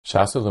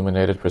Shas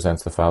Illuminated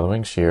presents the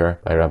following shir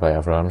by Rabbi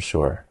Avraham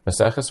Schorr.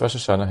 Maseches Rosh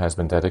Hashanah has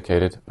been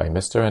dedicated by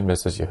Mr. and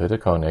Mrs. Yehuda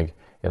Koenig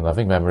in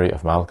loving memory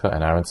of Malka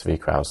and Aaron Tzvi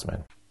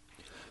Krausman.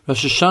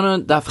 Rosh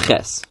Hashanah Daf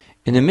Ches.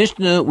 In the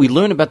Mishnah, we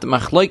learn about the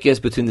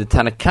machlokes between the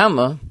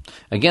Tanakama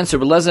against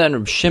Rabbi Elazar and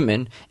Rabbi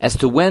Shimon as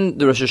to when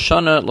the Rosh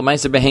Hashanah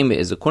L'Maiser Behema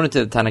is. According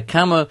to the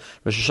Tanakama,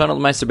 Rosh Hashanah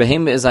L'Maiser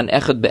Behema is on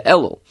Echad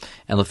Be'elul,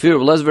 and L'fir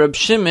Rabbi Elazar and Rabbi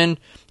Shimon,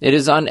 it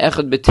is on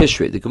Echad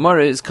Be'tishrei. The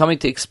Gemara is coming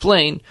to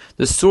explain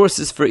the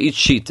sources for each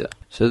shita.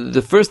 So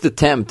the first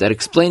attempt at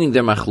explaining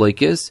their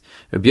machlokes,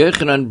 Rabbi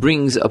Yochanan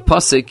brings a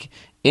pasuk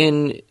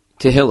in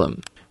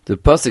Tehillim. The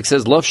pasuk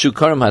says, "Lovshu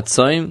karam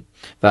hatzaim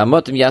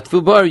v'amotim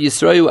yatvu bar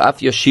yisrayu af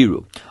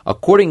yashiru."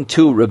 According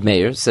to Reb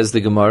Meir, says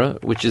the Gemara,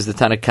 which is the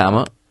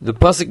Tanakama, the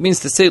pasuk means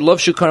to say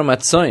 "Lovshu karam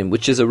hatzaim,"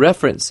 which is a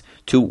reference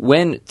to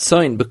when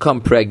tzayin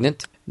become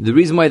pregnant. The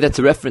reason why that's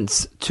a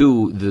reference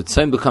to the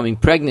tzayin becoming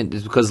pregnant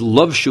is because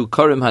 "Lovshu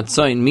karam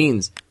hatzayin"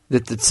 means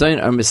that the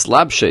tzayin are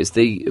mislabshes,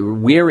 they are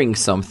wearing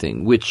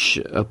something, which,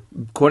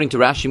 according to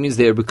Rashi, means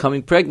they are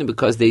becoming pregnant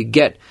because they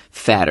get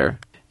fatter.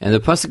 And the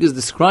pasuk is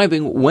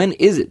describing when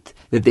is it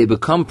that they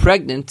become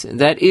pregnant, and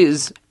that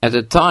is at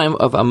the time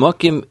of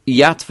Amokim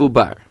Yatvu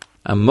Bar.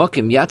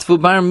 Amokim Yatvu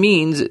Bar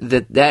means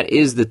that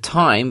is the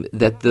time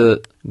that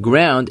the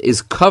ground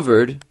is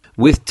covered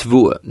with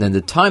Tvua. And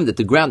the time that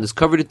the ground is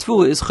covered with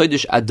Tvua is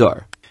Chodesh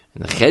Adar.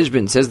 And the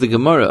Cheshbon, says the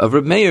Gemara of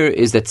Reb Meir,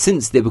 is that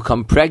since they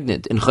become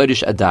pregnant in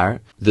Chodesh Adar,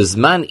 the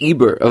Zman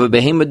Iber of a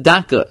Behema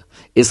Daka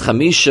is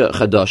Chamisha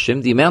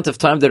Chadashim, the amount of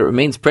time that it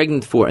remains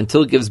pregnant for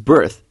until it gives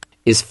birth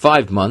is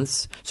 5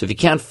 months. So if you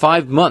count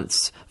 5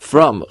 months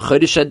from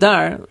Chodesh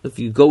Adar, if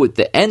you go with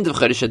the end of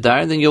Chodesh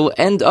Adar, then you'll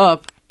end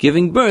up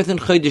giving birth in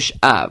Chodesh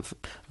Av.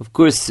 Of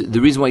course,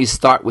 the reason why you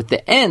start with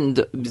the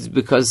end is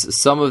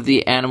because some of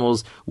the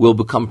animals will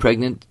become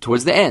pregnant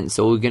towards the end.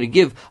 So we're going to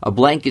give a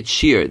blanket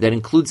shear that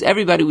includes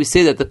everybody. We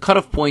say that the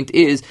cutoff point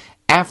is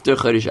after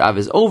Chodesh Av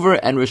is over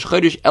and Rosh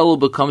Chodesh Elul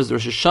becomes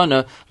Rosh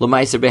Hashanah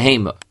L'Maiser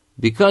Behema,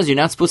 because you're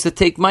not supposed to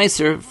take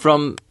Maiser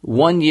from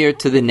 1 year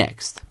to the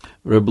next.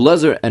 Rabbi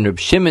Elazar and Rabbi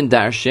Shimon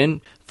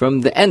darshan from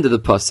the end of the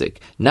pasuk,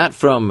 not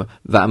from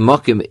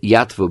Va'amokim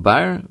Yatvu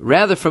Bar,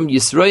 rather from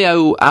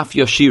Yisrayu Af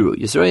Yashiru.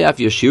 Yisrayu Af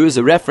Yashiru is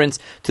a reference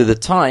to the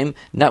time,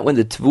 not when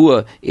the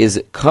Tvua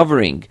is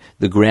covering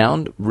the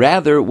ground,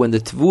 rather when the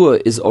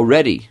Tvua is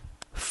already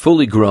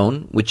fully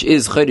grown, which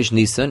is Chodesh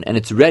Nisan, and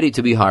it's ready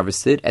to be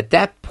harvested. At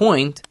that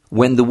point,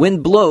 when the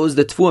wind blows,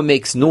 the Tvua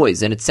makes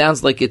noise, and it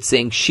sounds like it's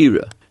saying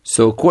Shira.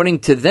 So according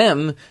to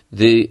them,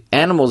 the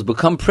animals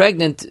become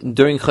pregnant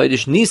during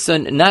Chodesh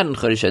Nisan, not in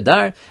Chodesh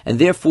Adar, and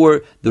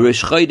therefore the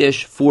Rosh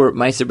Chodesh for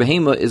Maiser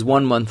Behema is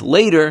 1 month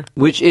later,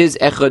 which is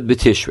Echad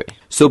B'Tishrei.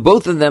 So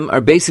both of them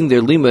are basing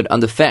their limud on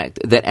the fact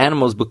that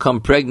animals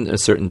become pregnant at a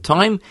certain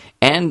time,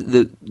 and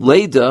the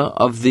Leda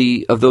of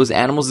those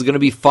animals is going to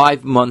be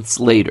 5 months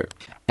later.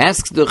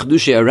 Asks the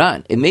Chedushay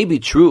Aran, it may be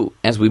true,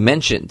 as we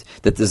mentioned,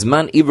 that the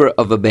Zman Iver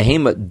of a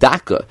Behema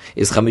Daka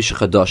is Chamisha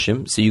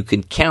Chadashim, so you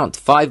can count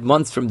 5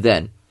 months from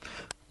then,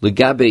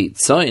 L'gabe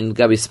Tzayin,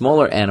 L'gabe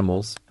smaller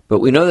animals, but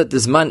we know that the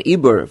Zman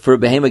Iber for a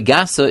Behema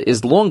Gasa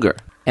is longer,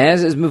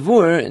 as is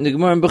Mavur in the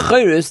Gemara in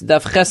Bechayris,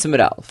 Daf Ches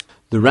Amud Aleph.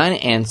 The Ran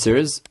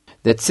answers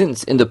that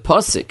since in the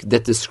pasuk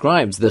that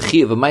describes the Chi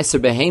of a Maiser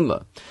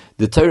Behema,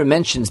 the Torah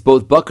mentions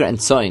both Bakar and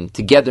Tzayin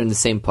together in the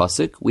same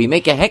pasuk, we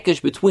make a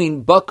hekesh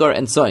between Bakar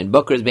and Tzayin.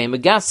 Bakar is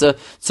Behema Gasa,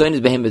 Tzayin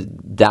is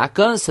Behema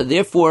Daka, so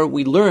therefore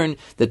we learn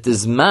that the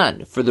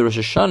Zman for the Rosh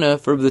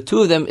Hashanah, for the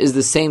two of them, is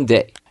the same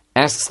day.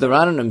 Asks the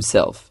Ranan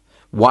himself,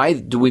 why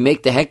do we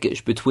make the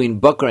hekesh between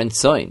Bakar and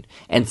Tzayin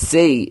and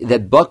say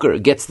that Bakar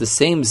gets the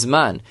same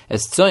Zman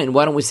as Tzayin?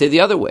 Why don't we say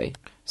the other way?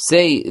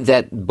 Say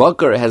that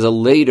Bakar has a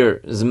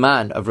later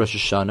Zman of Rosh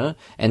Hashanah,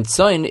 and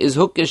Tzayin is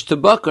hookish to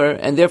Bakar,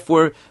 and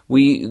therefore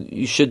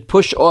you should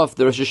push off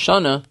the Rosh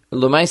Hashanah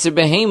L'Maiser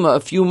Behema a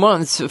few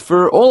months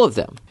for all of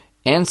them.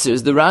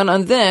 Answers the Ran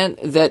on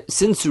that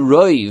since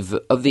Roiv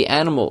of the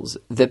animals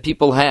that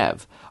people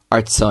have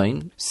are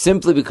Tzayin,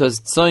 simply because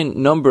Tzayin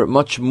number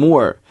much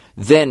more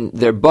than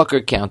their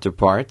Bakar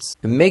counterparts,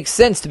 it makes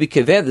sense to be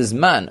Keveh the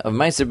Zman of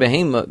Maiser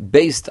Behema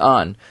based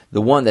on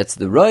the one that's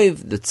the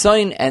Roiv, the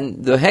Tzayin,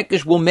 and the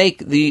Hekesh will make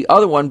the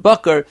other one,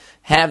 Bakar,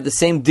 have the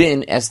same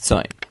din as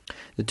Tzayin.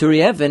 The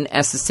Turi Even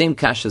asks the same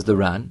kash as the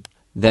Ran,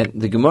 that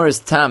the Gemara's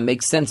Tam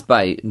makes sense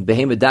by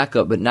Behema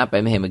Daka but not by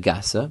Behema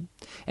Gasa.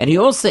 And he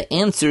also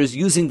answers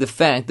using the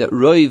fact that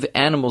Roiv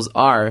animals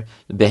are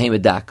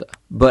Behema Daka.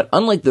 But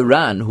unlike the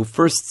Ran, who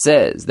first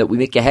says that we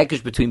make a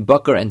hekesh between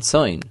Bakar and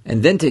Tzayin,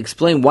 and then to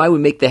explain why we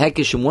make the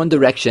hekesh in one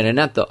direction and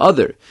not the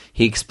other,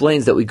 he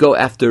explains that we go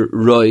after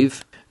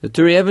Roiv. The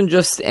Turi Even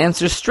just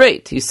answers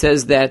straight. He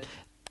says that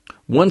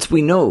once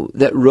we know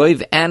that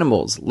Roiv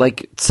animals,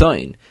 like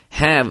Tzayin,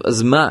 have a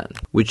Zman,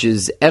 which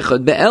is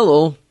Echad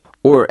Be'elul,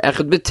 or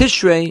Echad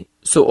B'Tishrei,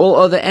 so all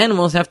other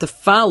animals have to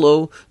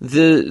follow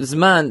the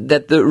Zman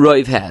that the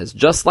Roiv has.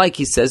 Just like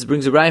he says,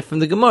 brings a raya from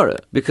the Gemara.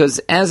 Because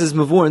as is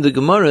Mavur in the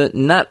Gemara,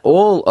 not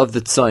all of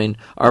the Tzayin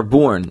are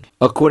born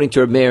according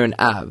to Rabbi Meir and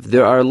Av.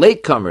 There are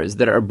latecomers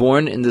that are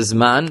born in the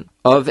Zman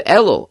of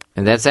Elul.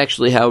 And that's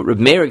actually how Reb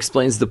Meir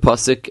explains the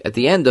pasuk at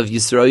the end of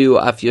Yisrayu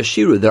Af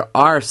Yashiru. There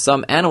are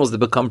some animals that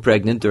become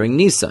pregnant during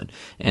Nisan.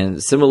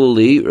 And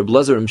similarly, Reb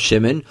Lazar and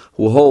Shimon,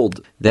 who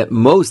hold that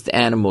most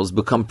animals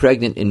become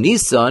pregnant in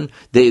Nisan,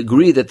 they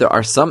agree that there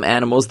are some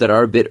animals that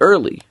are a bit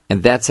early.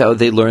 And that's how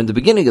they learn the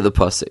beginning of the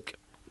pasuk.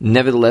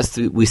 Nevertheless,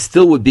 we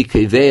still would be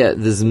keveya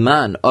the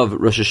zman of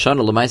Rosh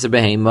Hashanah l'maiser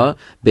behema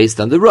based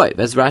on the Rav,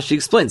 as Rashi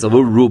explains.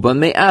 Ruba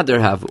me'ader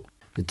havu.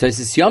 The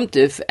Tosfos Yom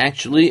Tif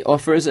actually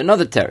offers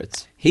another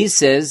teretz. He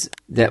says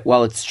that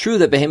while it's true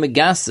that behema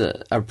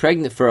gasa are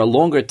pregnant for a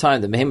longer time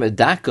than behema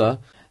daka,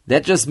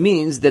 that just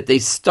means that they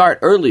start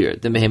earlier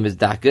than behema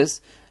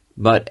dakas,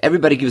 but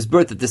everybody gives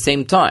birth at the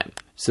same time.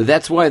 So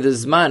that's why the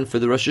Zman for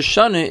the Rosh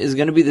Hashanah is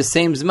going to be the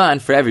same Zman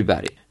for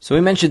everybody. So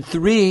we mentioned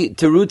 3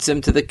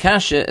 terutzim to the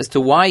kasha as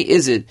to why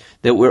is it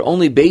that we're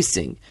only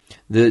basing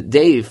the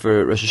day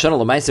for Rosh Hashanah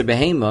l'maiser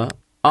behema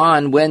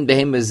on when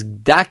behemoth's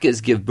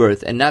dakas give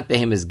birth and not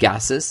behemoth's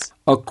gases.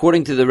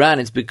 According to the Ran,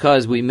 it's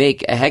because we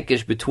make a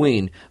hekesh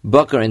between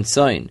bakar and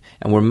soin,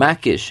 and we're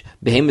makish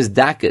behemoth's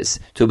dakas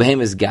to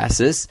behemoth's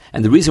gases.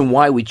 And the reason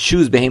why we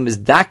choose behemoth's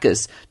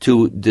dakas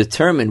to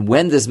determine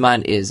when this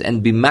man is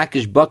and be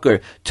makish bakar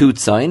to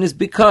tzayin is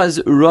because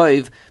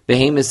roiv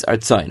behemoths are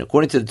tzayin.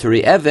 According to the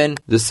Turi Even,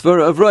 the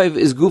svara of roiv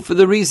is good for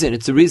the reason.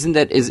 It's a reason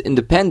that is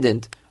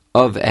independent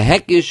of a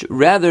hekish.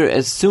 Rather,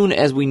 as soon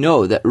as we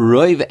know that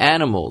roiv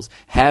animals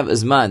have a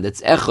zman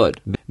that's echad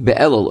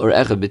be'elul or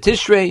echad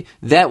be'tishrei,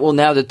 that will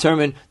now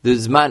determine the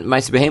zman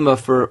ma'aser behema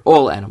for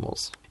all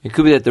animals. It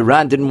could be that the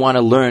Ran didn't want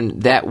to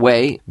learn that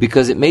way,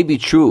 because it may be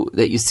true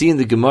that you see in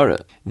the Gemara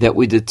that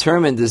we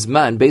determine the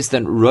zman based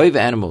on roiv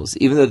animals,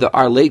 even though there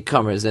are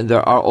latecomers and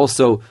there are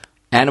also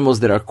animals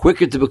that are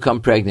quicker to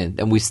become pregnant,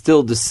 and we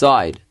still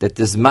decide that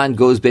the zman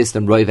goes based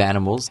on roiv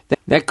animals.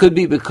 That could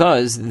be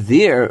because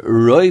their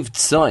roiv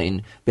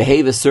tzayin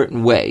behave a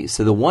certain way,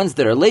 so the ones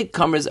that are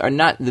latecomers are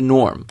not the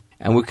norm.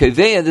 And we're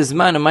keveya the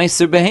zman of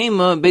ma'aser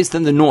behema based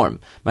on the norm.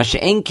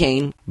 Masha'en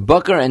kain,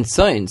 bakar and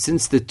tzayin,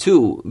 since the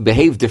two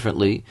behave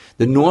differently,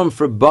 the norm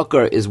for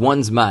bakar is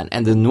one zman,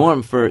 and the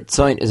norm for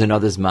tzayin is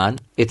another zman.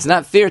 It's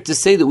not fair to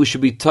say that we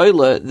should be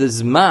toila the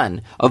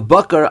zman of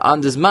bakar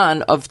on the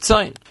zman of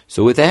tzayin.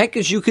 So with a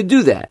hekesh you could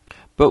do that.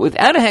 But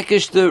without a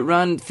hekesh, the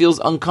Ran feels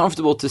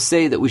uncomfortable to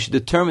say that we should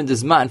determine the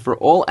zman for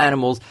all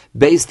animals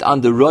based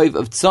on the roiv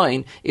of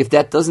tzayin, if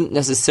that doesn't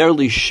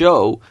necessarily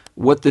show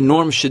what the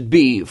norm should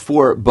be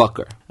for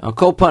bakar. Now,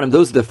 kol panim,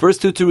 those are the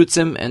first 2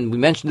 terutzim, and we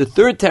mentioned the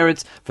third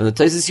teretz from the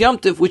Tosfos Yom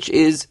Tif, which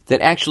is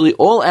that actually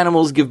all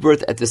animals give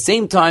birth at the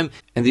same time,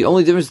 and the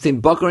only difference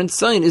between bakar and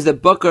tzayin is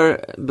that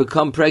bakar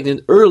become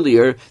pregnant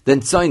earlier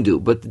than tzayin do,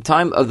 but the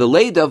time of the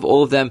leda of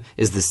all of them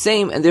is the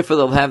same, and therefore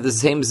they'll have the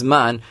same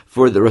zman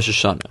for the Rosh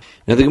Hashanah.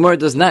 Now the Gemara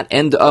does not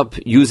end up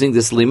using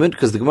this limit,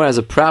 because the Gemara has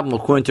a problem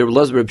according to Rabbi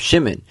Lazar and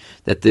Shimon,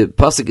 that the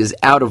pasuk is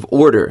out of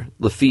order,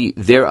 lefi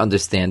their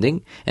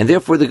understanding, and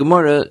therefore the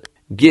Gemara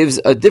gives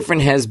a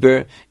different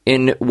hezber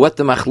in what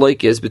the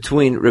machloik is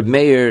between Reb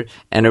Meir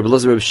and Rabbi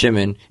Lazar and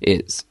Shimon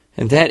is.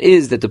 And that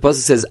is that the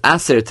pasuk says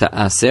aser to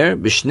aser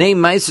b'shnei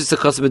ma'aser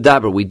sechas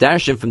medaber. We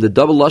darshan from the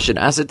double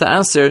lashon aser to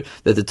aser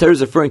that the Torah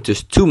is referring to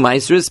 2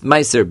 ma'asers,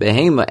 ma'aser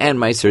behema and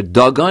ma'aser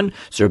dagon.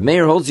 So Reb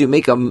Meir holds you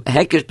make a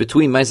hekesh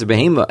between ma'aser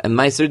behema and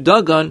ma'aser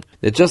dagon,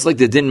 that just like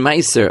the din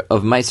ma'aser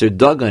of ma'aser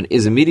dagon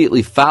is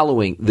immediately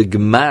following the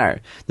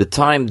gemar, the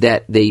time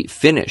that they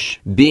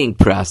finish being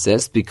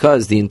processed,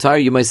 because the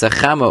entire Yomai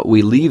Sachama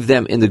we leave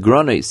them in the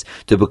granos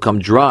to become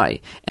dry,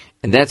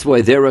 and that's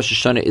why their Rosh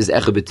Hashanah is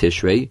echad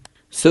b'tishrei.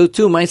 So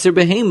too, ma'aser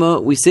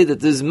behema, we say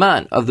that the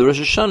zman of the Rosh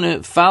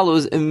Hashanah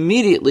follows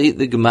immediately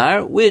the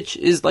gemar, which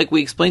is, like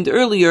we explained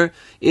earlier,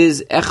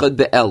 is echad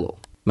be'elul.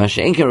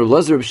 Masha'en Rabbi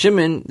Lazar and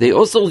Shimon, they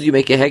also you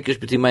make a hekesh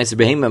between ma'aser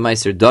behema and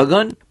ma'aser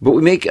dagon, but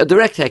we make a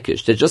direct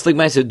hekesh that just like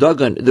ma'aser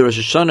dagon, the Rosh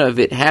Hashanah of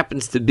it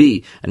happens to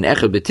be an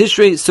echad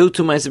b'tishrei, so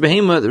too ma'aser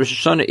behema, the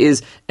Rosh Hashanah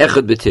is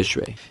echad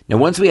b'tishrei. Now,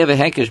 once we have a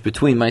hekesh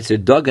between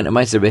ma'aser dagon and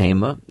ma'aser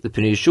behema, the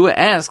Pnei Yeshua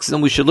asks,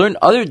 and we should learn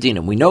other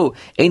dinim. We know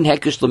ein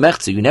hekesh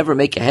l'mechza, you never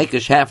make a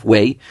hekesh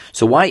halfway.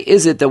 So why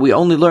is it that we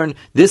only learn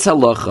this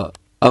halacha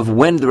of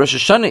when the Rosh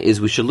Hashanah is?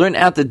 We should learn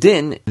out the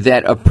din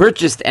that a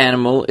purchased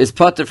animal is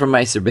pater from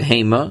ma'aser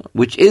behema,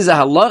 which is a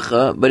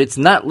halacha, but it's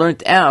not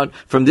learnt out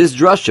from this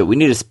drasha. We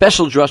need a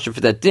special drasha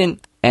for that din,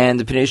 and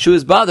the Pnei Yeshua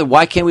is bothered.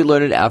 Why can't we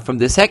learn it out from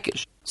this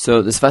hekesh?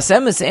 So the Sfas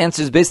Emes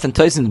answers based on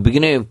Tosin, the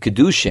beginning of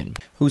Kedushin,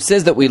 who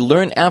says that we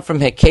learn out from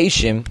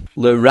Hekeshim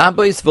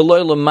l'rabbis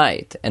v'loy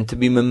l'mayit, and to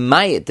be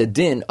memayit, the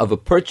din of a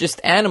purchased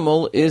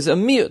animal is a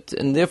miyut,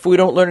 and therefore we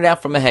don't learn it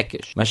out from a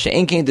Hekesh.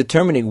 Masha'en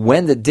determining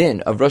when the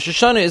din of Rosh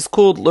Hashanah is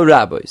called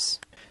l'rabbis.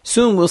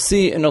 Soon we'll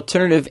see an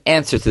alternative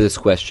answer to this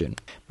question.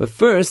 But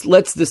first,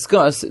 let's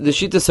discuss the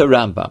Shittas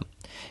HaRambam.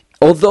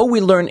 Although we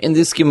learn in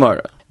this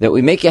Gemara that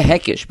we make a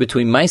hekesh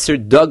between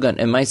ma'aser dagon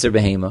and ma'aser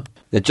behema,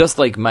 that just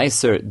like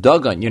ma'aser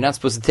dagon, you're not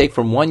supposed to take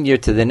from one year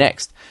to the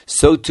next,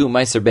 so too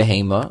ma'aser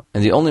behema,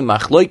 and the only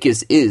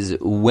machloikis is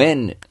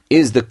when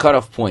is the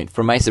cutoff point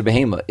for ma'aser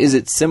behema. Is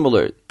it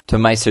similar to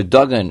Meiser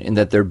Dagan in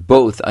that they're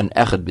both an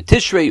Echad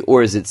B'Tishrei,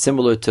 or is it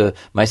similar to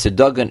Meiser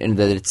Dagan in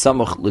that it's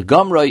Samach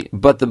L'Gamrei?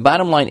 But the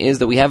bottom line is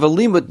that we have a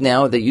limud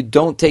now that you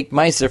don't take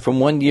Meiser from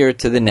one year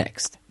to the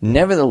next.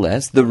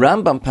 Nevertheless, the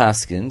Rambam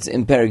paskins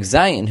in Perek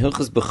Zayin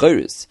Hilchos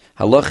Bechoros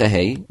Halacha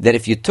Hey that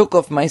if you took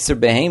off Meiser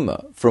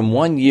Behema from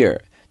one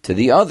year to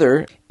the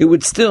other, it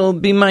would still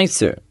be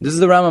Meiser. This is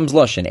the Rambam's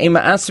lashon. Ema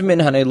asr min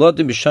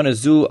haneilodim b'shana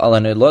zu al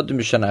haneilodim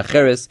b'shana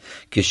acheres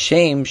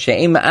kishem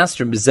she'ema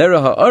asr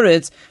b'zera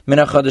ha'aretz min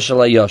ha'chadash al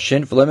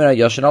ha'yashin v'lo min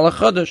ha'yashin al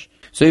ha'chadash.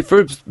 So he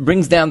first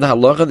brings down the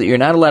halacha that you're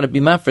not allowed to be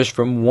mafresh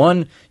from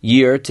one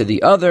year to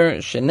the other.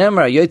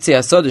 Shenemar yotzei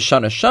hasad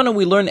shana shana,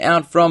 we learn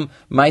out from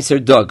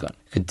Meiser Dagan.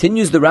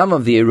 Continues the Rambam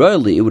of the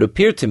Eroili, it would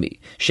appear to me,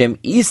 Shem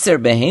Iser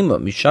Behema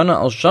Mishana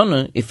al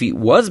Shana, if he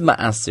was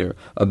Ma'aser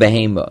a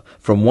Behema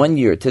from one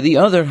year to the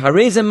other,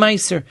 Hareza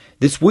Meiser,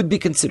 this would be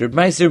considered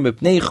Meiser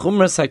Mipnei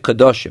Chumras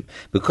HaKadoshim,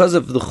 because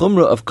of the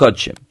Chumra of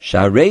Kodshim.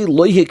 Sharei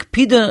Loihik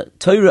Pida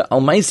Torah al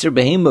Meiser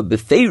Behema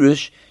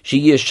Beferish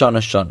Shiyeh Shana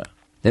Shana.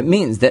 That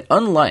means that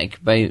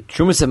unlike by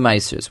Trumas and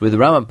Meisers, where the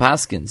Rambam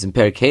Paskins in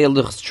Perkei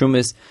Luch's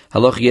Trumas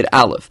Halach Yed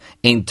Aleph,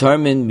 Ein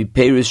Tarmin Mi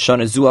Peris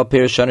Shana Zu Al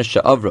Peris Shana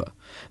Sha'avra,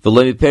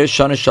 V'lo Mi Peris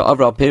Shana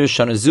Sha'avra Al Peris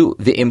Shana Zu,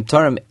 V'im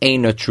Tarim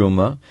Eina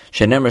Truma,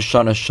 Shenemer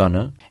Shana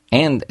Shana,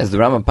 and as the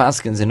Rambam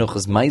Paskins in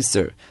Luch's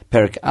Meiser,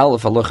 Perk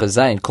Aleph Halach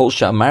Zayin, Kol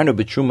Sha'amarnu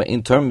B'Truma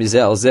Ein Tarim Mizeh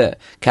Al Zeh,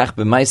 Kach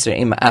B'Meiser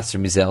Ein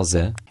Ma'aser Mizeh Al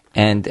Zeh.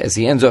 And as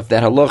he ends off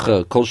that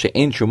halacha, kol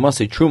she'ein truma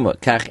se truma,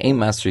 kach ein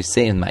masri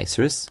se'in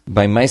maisris.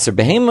 By meiser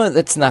behema,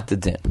 that's not the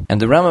din.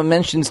 And the Rama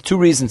mentions two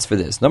reasons for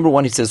this. Number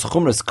one, he says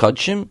chumras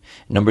kodshim.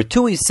 Number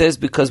two, he says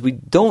because we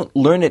don't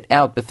learn it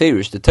out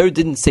beferish. The Torah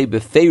didn't say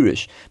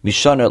beferish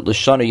mishana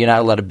l'shana you're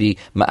not allowed to be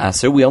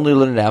ma'aser. We only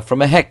learn it out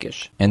from a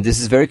hekesh. And this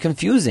is very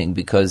confusing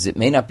because it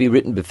may not be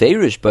written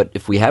beferish, but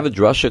if we have a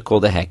drasha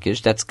called a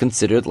hekesh, that's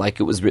considered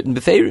like it was written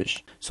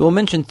beferish. So we'll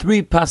mention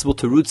three possible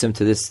terutzim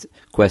to this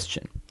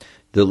question.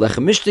 The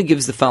Lechem Mishnah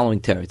gives the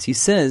following teretz. He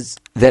says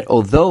that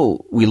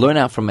although we learn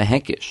out from a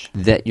hekesh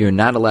that you're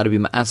not allowed to be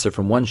ma'aser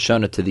from one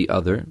shana to the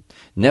other,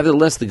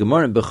 nevertheless the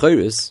Gemara in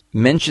Bechoros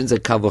mentions a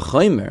kal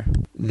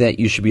v'chomer that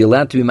you should be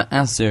allowed to be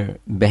ma'aser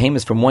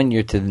behemoths from one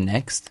year to the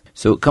next.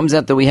 So it comes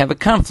out that we have a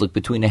conflict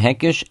between a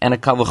hekesh and a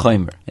kal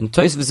v'chomer. And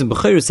Tosfos in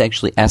Bechoros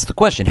actually asked the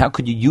question, how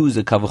could you use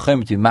a kal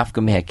v'chomer to be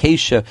mafka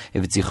mehekesha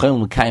if it's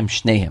yichol l'kayim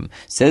shneim?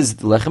 Says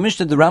the Lechem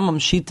Mishnah, the Rambam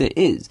Shita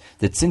is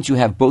that since you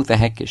have both a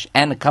hekesh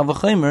and a kal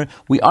v'chomer,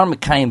 we are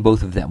mekayim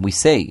both of them. We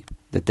say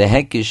that the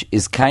hekesh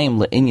is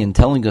kayim le'inyan,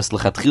 telling us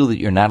l'chatchil that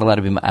you're not allowed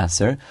to be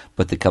ma'aser,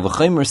 but the kal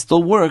v'chomer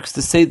still works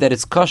to say that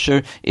it's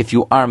kosher if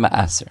you are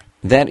ma'aser.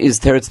 That is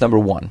teretz number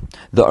one.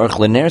 The Aruch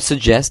LaNer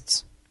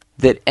suggests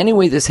that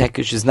anyway this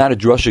hekesh is not a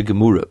drasha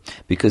gemura,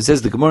 because it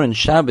says the Gemara in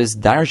Shabbos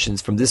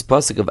darshans from this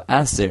pasuk of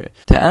aser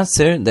to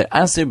aser that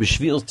aser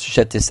b'shvil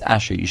shetis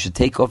asher, you should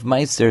take off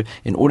meiser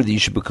in order that you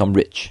should become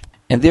rich.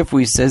 And therefore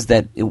he says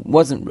that it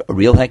wasn't a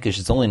real hekesh,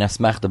 it's only an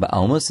asmachta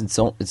ba'alma. Since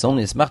it's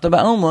only asmachta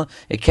ba'alma,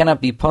 it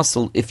cannot be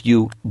puzzled if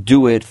you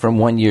do it from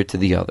one year to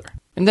the other.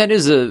 And that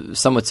is a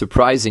somewhat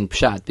surprising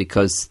pshat,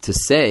 because to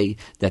say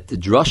that the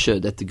drasha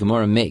that the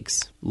Gemara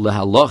makes,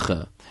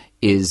 lehalacha,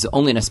 is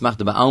only an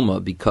asmachta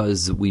ba'alma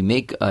because we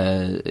make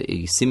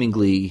a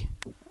seemingly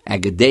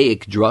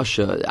agadaic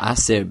drasha,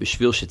 aser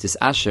b'shvil shetis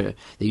asher,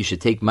 that you should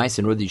take mice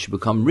in order that you should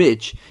become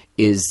rich,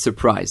 is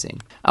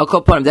surprising. I'll call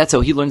upon him, that's how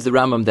he learns the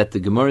Rambam, that the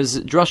Gemara's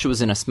drasha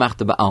was in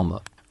asmachta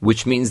ba'alma,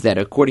 which means that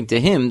according to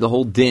him, the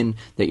whole din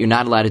that you're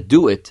not allowed to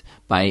do it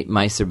by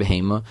meiser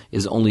behema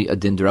is only a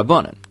din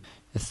d'Rabbanan.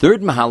 The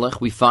third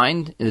mahalach we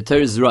find in the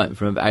Torah Zeraim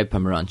from Rabbi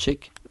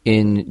Pomeranchik,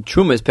 in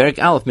Trumas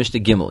Perek Aleph Mishnah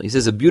Gimel. He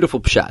says a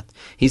beautiful pshat.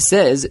 He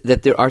says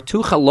that there are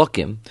two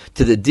halakim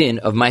to the din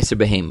of Meiser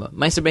Behema.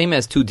 Meiser Behema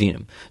has two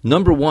dinim.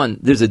 Number one,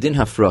 there's a din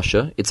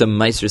hafrosha. It's a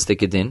Meiser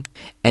stika din.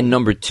 And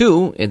number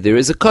two, there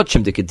is a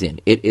kodshim dika din.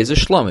 It is a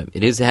shlomim.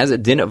 It has a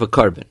din of a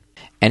carbon.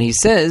 And he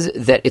says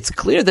that it's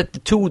clear that the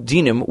two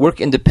dinim work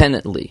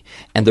independently.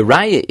 And the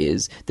raya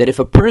is that if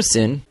a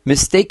person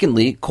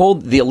mistakenly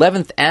called the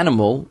 11th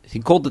animal, he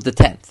called it the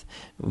 10th.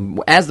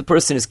 As the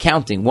person is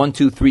counting 1,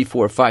 2, 3,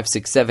 4, 5,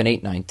 6, 7,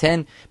 8, 9,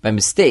 10, by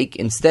mistake,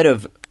 instead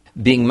of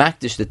being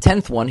makdish the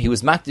 10th one, he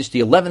was makdish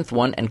the 11th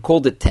one and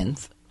called it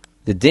 10th.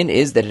 The din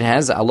is that it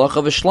has Allah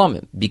of a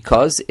shlomim,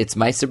 because it's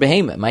Meiser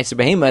Behema. Meiser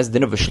Behema has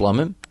din of a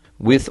shlomim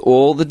with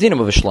all the dinim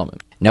of a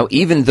shlomim. Now,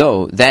 even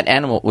though that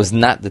animal was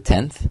not the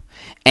 10th,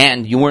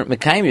 and you weren't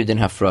mekayim your din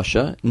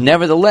hafrasha,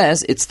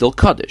 nevertheless, it's still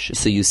kaddish.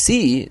 So you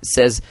see,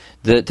 says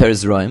the Torah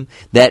Zeraim,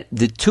 that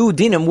the two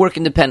dinim work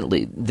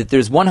independently. That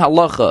there's one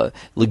halacha,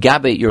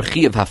 legabe your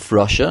chi of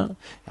hafrasha.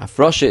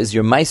 Hafrasha is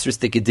your meiser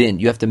stika din.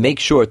 You have to make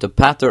sure to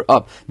patter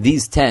up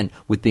these 10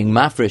 with being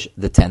mafresh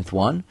the 10th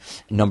one.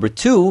 Number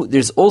two,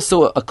 there's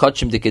also a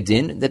kodshim dika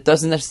din that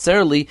doesn't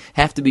necessarily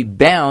have to be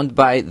bound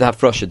by the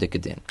hafrasha dika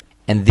din.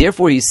 And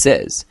therefore he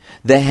says,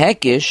 the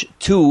hekesh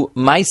to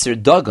Meiser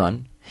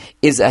Dagan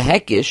is a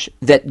hekish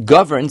that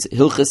governs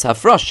Hilchis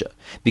Hafrasha,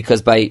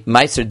 because by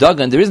Meiser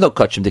Dagan there is no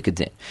Kachim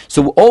Dikadin.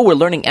 So all we're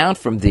learning out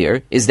from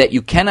there is that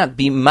you cannot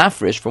be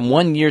mafresh from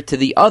one year to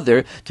the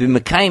other to be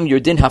Mekayim your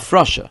Din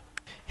Hafrasha.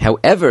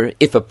 However,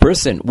 if a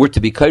person were to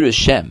be Kairos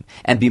Shem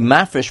and be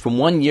mafresh from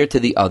one year to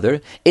the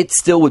other, it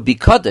still would be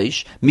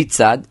Kaddish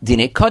mitzad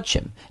Dinei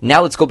Kachim.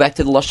 Now let's go back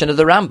to the Lashon of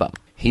the Rambam.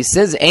 He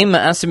says, you're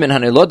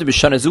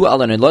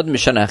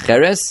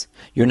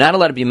not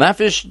allowed to be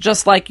mafresh,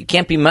 just like you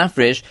can't be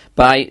mafresh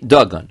by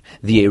Dagan.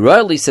 The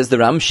Eroyli says the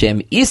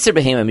Ramshem, Iser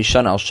behema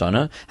mishana al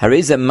shana,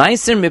 hareza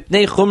meiser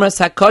mipnei chumras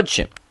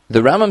hakadshim.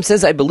 The Rambam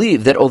says, I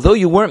believe that although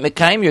you weren't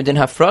Mekayim your Din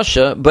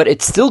Hafrasha, but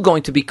it's still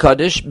going to be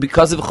Kaddish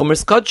because of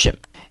Chumras Kadshim.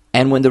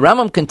 And when the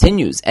Rambam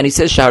continues, and he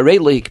says, Shaharei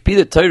lo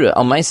hikpida Torah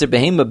al meiser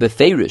behema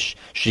befeirish,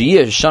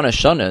 sheyeh shana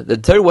shana, the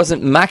Torah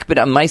wasn't makbid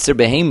al meiser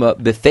behema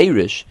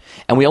befeirish,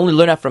 and we only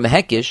learn that from a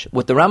hekish.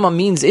 What the Rambam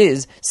means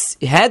is,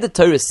 had the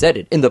Torah said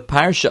it in the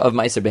parsha of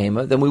meiser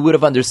behema, then we would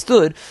have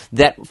understood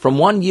that from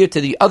one year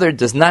to the other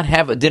does not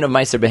have a din of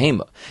meiser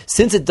behema.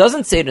 Since it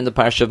doesn't say it in the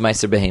parsha of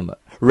meiser behema,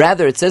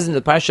 rather it says in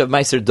the parsha of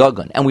meiser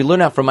dagan, and we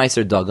learn out from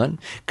meiser dagan,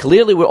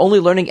 clearly we're only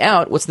learning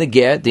out what's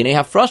negeh dinei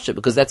hafrasha,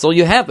 because that's all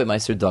you have by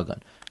meiser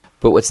dagan.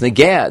 But what's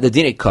negea, the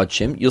dinei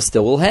kachim, you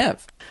still will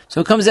have.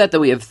 So it comes out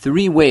that we have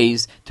three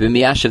ways to be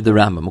miyashav the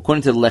Rambam.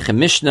 According to the Lechem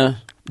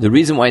Mishnah, the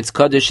reason why it's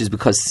kaddish is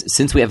because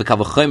since we have a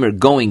kavachomer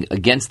going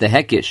against the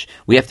hekish,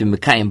 we have to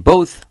mekayim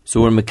both. So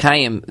we're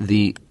mekayim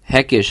the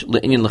hekish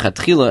le'inyan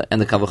lechatchila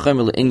and the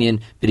kavachomer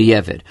le'inyan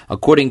b'di'evid.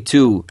 According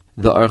to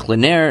the Aruch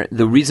LaNer,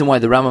 the reason why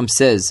the Rambam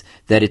says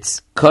that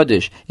it's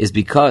kaddish is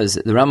because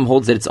the Rambam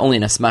holds that it's only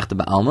an asmachta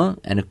ba'alma,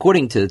 and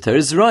according to the Torah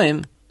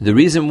Zerayim, the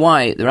reason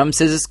why the Rambam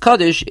says it's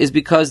Kaddish is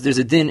because there's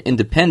a din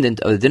independent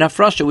of the din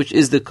Hafrasha, which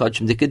is the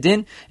Kachim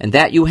Dikadin, and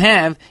that you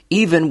have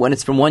even when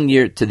it's from one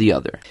year to the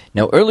other.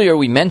 Now earlier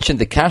we mentioned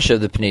the Kasha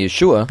of the Pnei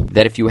Yeshua,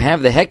 that if you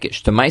have the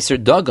Hekish to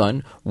Meiser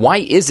Dagan, why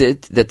is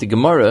it that the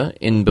Gemara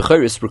in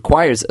Bechoros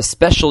requires a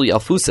special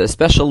Yalfusa, a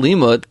special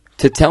Limud,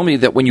 to tell me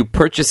that when you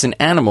purchase an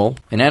animal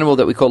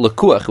that we call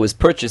Lakuach, it was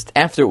purchased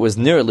after it was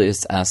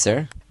Nirlis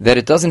Aser, that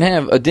it doesn't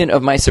have a din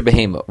of Meiser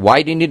Behema.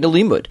 Why do you need a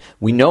limud?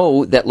 We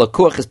know that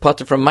Lakuach is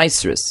pater from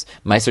Meiseris,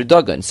 Meiser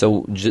Dagan.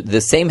 So the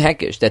same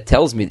Hekish that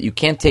tells me that you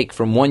can't take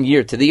from one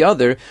year to the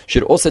other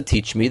should also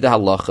teach me the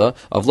halacha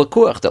of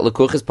Lakuach, that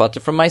Lakuach is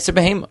pater from Meiser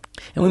Behema.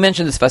 And we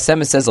mentioned this,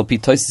 Fasem says, Al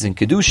Pitoisis in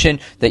Kedushin,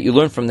 that you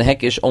learn from the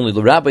Hekish only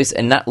L'Rabbis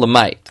and not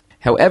L'Mayit.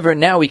 However,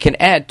 now we can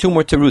add two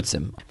more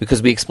terutzim,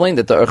 because we explained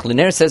that the Aruch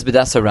LaNer says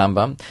b'das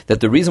Rambam that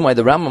the reason why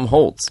the Rambam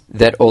holds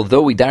that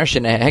although we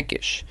darshan a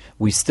hekish,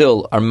 we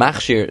still are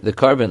machshir the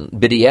carbon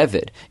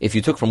b'di'evid if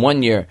you took from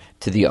one year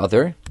to the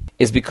other,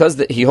 is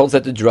because he holds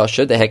that the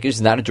drasha, the hekish,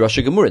 is not a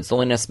drasha gemur, it's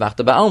only an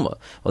asmachta ba'alma.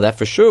 Well, that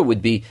for sure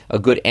would be a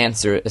good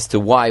answer as to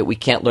why we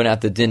can't learn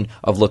out the din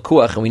of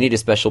lakuach and we need a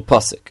special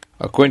pasuk.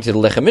 According to the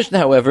Lechem Mishnah,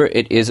 however,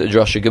 it is a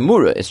drasha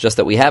gemura. It's just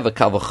that we have a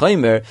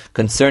kavachomer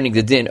concerning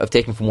the din of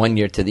taking from one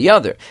year to the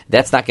other.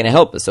 That's not going to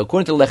help us. So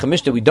according to the Lechem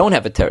Mishnah, we don't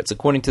have a teretz.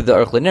 According to the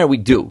Aruch LaNer, we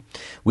do.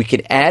 We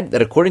could add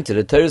that according to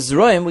the Torah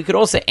Zerayim, we could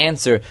also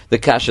answer the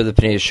kasha of the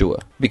Pnei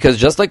Yeshua. Because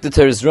just like the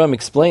Torah Zerayim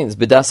explains,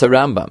 b'das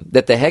Rambam,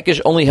 that the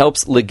hekish only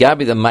helps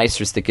legabi the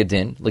meiser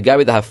stikadin,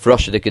 legabi the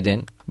hafrasha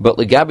dikadin, but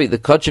legabi the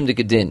kachim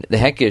dikadin, the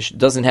hekish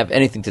doesn't have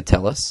anything to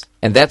tell us.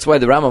 And that's why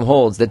the Rambam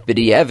holds that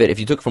b'di'evid, if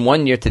you took from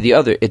one year to the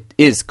other, it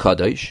is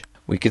kadosh.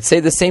 We could say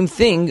the same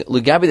thing,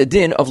 legabi the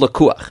din of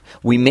lakuach.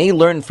 We may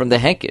learn from the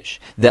hekish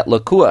that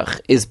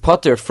lakuach is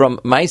pater from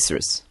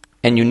meisers,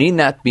 and you need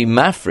not be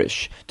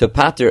mafresh to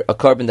pater a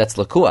carbon that's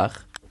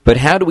lakuach. But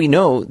how do we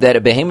know that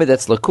a behemoth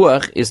that's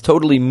lakuach is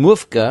totally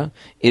mufka,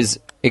 is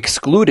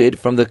excluded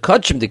from the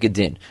kachim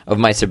dikadin of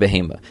meiser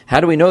behema? How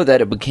do we know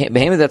that a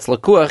behemoth that's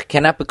lakuach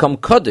cannot become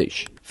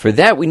kadosh? For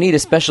that, we need a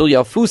special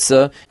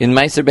yalfusa in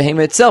meiser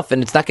behema itself,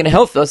 and it's not going to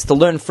help us to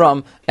learn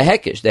from a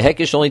hekish. The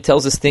hekish only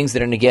tells us things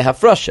that are negeh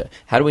hafrasha.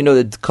 How do we know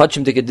that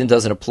kachim dikadin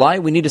doesn't apply?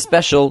 We need a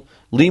special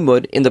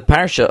limud in the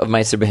parsha of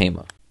meiser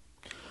behema.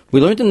 We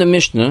learned in the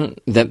Mishnah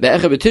that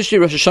Be'echa B'Tishri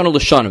Rosh Hashanah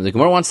L'Shanim. The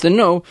Gemara wants to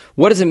know,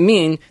 what does it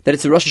mean that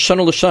it's a Rosh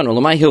Hashanah L'Shanim,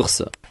 L'mai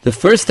Hilchsa? The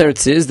first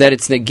teretz is that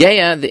it's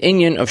Negeya, the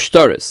inyan of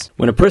shtaris.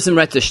 When a person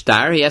writes a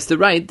shtar, he has to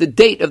write the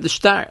date of the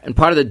shtar. And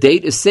part of the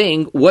date is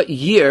saying what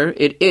year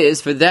it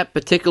is for that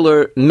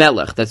particular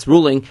melech that's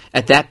ruling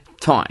at that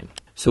time.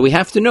 So we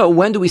have to know,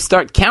 when do we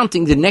start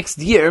counting the next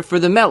year for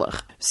the melech?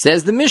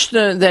 Says the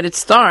Mishnah that it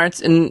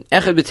starts in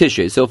Echad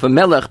B'Tishrei. So if a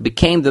melech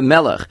became the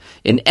melech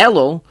in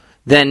Elul,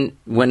 then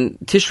when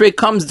Tishrei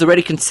comes, it's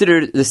already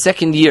considered the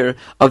second year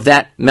of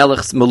that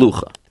Melech's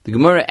Melucha. The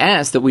Gemara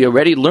asks that we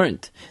already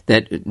learned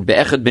that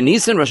Be'echad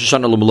B'Nisan Rosh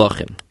Hashanah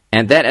L'Melachim,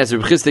 and that, as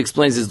Rabbi Chisda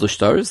explains, is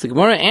L'Shtaros. The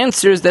Gemara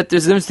answers that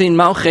there's a difference between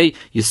Malchei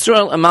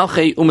Yisrael and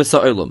Malchei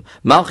Umasa Olam.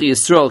 Malchei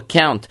Yisrael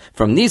count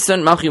from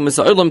Nisan, Malchei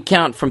Umasa Olam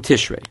count from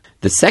Tishrei.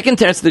 The second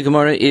teretz of the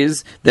Gemara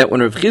is that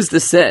when Rabbi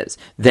Chisda says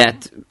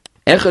that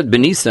Echad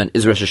b'Nisan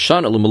is Rosh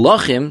Hashanah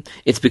l'Malachim,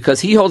 it's because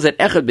he holds that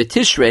Echad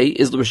b'Tishrei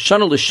is Rosh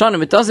Hashanah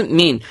l'Shanim. It doesn't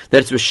mean that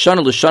it's Rosh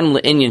Hashanah l'Shanim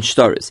l'Inyan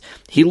Shtaris.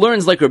 He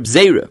learns like Reb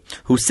Zera,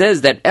 who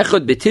says that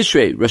Echad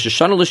b'Tishrei, Rosh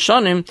Hashanah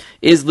l'Shanim,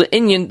 is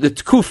l'Inyan the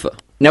Tkufa.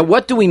 Now,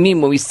 what do we mean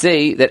when we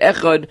say that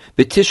Echad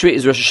b'Tishrei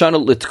is Rosh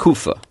Hashanah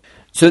l'Tkufa?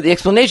 So the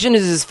explanation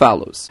is as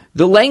follows.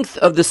 The length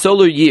of the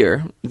solar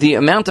year, the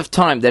amount of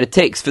time that it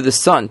takes for the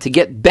sun to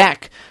get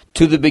back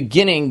to the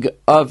beginning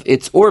of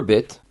its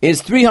orbit,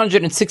 is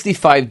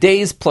 365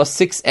 days plus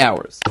 6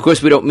 hours. Of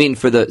course, we don't mean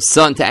for the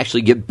sun to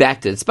actually get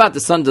back to the spot. The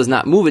sun does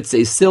not move, it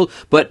stays still,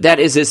 but that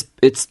is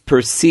its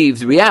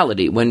perceived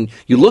reality. When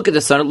you look at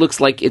the sun, it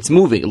looks like it's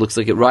moving. It looks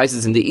like it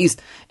rises in the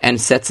east and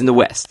sets in the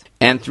west.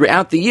 And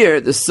throughout the year,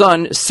 the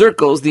sun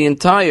circles the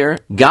entire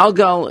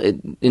Galgal,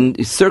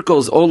 it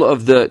circles all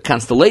of the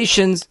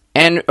constellations,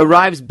 and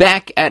arrives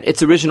back at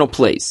its original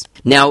place.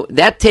 Now,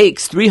 that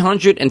takes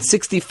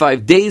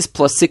 365 days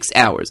plus 6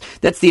 hours.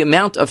 That's the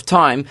amount of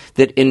time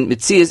that in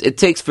Metzias it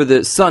takes for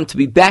the sun to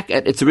be back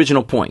at its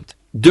original point.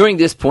 During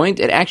this point,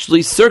 it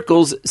actually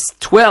circles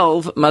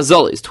 12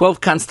 mazolis,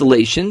 12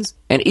 constellations,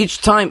 and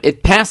each time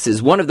it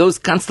passes one of those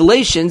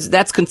constellations,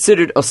 that's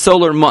considered a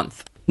solar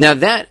month. Now,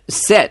 that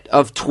set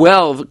of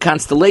 12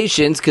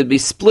 constellations could be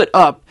split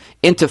up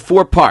into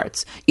 4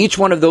 parts. Each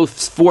one of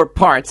those 4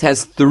 parts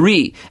has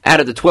 3 out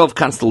of the 12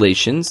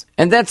 constellations,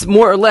 and that's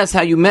more or less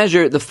how you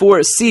measure the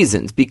 4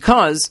 seasons,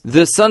 because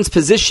the sun's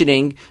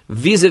positioning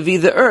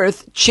vis-a-vis the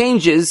Earth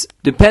changes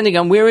depending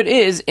on where it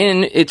is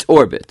in its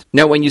orbit.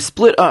 Now, when you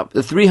split up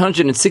the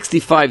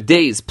 365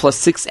 days plus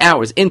 6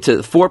 hours into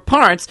the 4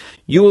 parts,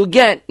 you will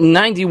get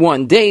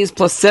 91 days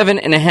plus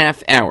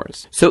 7.5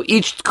 hours. So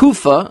each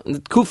tkufa, the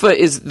tkufa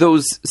is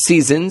those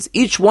seasons,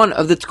 each one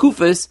of the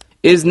tkufas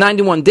is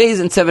 91 days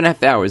and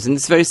 7.5 hours. And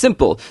it's very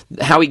simple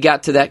how he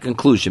got to that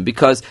conclusion,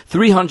 because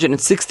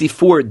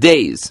 364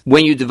 days,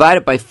 when you divide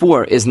it by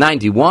 4, is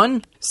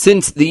 91.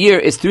 Since the year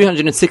is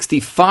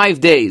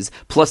 365 days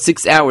plus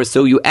 6 hours,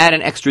 so you add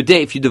an extra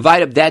day. If you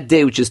divide up that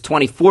day, which is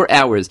 24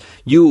 hours,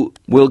 you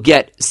will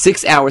get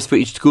 6 hours for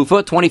each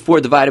tkufa.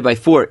 24 divided by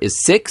 4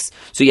 is 6.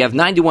 So you have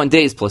 91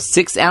 days plus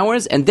 6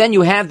 hours, and then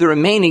you have the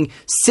remaining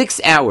 6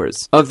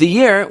 hours of the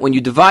year. When you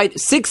divide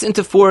 6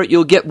 into 4,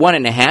 you'll get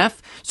 1.5.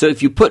 So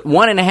if you put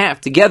 1.5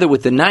 together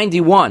with the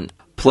 91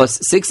 plus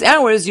 6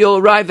 hours, you'll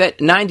arrive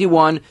at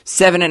 91,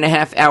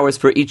 7.5 hours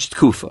for each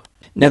tkufa.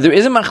 Now, there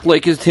is a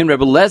machlokes between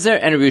Rabbi Lezer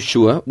and Rabbi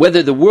Yeshua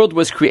whether the world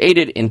was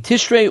created in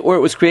Tishrei or it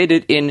was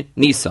created in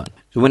Nisan.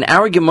 So when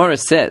our Gemara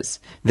says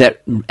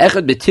that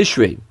Echad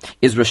b'Tishrei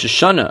is Rosh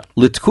Hashanah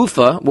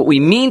l'Tkufa, what we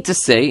mean to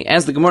say,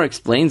 as the Gemara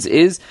explains,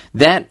 is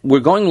that we're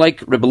going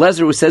like Rabbi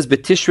Lezer, who says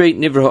b'Tishrei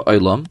nivra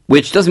ha'olam,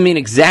 which doesn't mean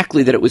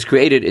exactly that it was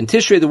created in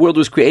Tishrei. The world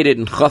was created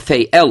in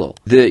Chafei Elul.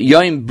 The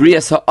Yom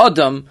Brias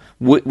Ha'adam,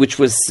 which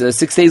was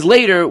 6 days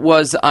later,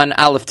 was on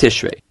Aleph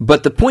Tishrei.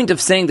 But the point of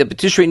saying that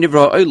b'Tishrei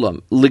nivra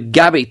ha'olam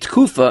l'gabe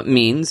Tkufa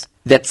means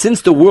that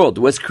since the world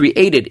was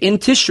created in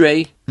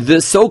Tishrei,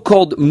 the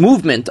so-called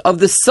movement of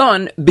the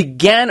sun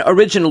began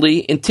originally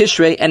in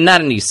Tishrei and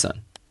not in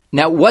Nisan.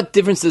 Now, what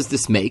difference does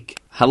this make?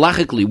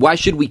 Halachically, why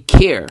should we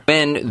care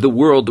when the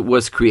world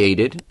was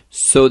created?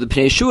 So the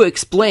Pnei Yeshua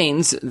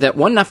explains that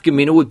one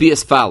nafkamina would be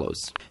as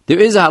follows. There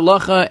is a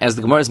halacha, as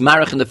the Gemara is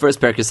marach in the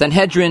first parak of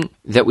Sanhedrin,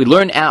 that we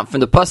learn out from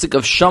the pasuk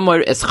of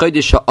Shamar es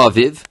chodesh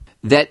ha'aviv,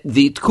 that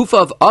the tkufa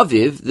of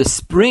Aviv, the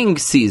spring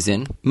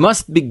season,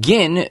 must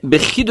begin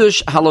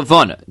b'chidush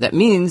halavana. That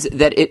means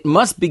that it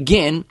must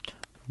begin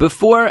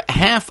before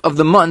half of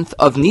the month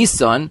of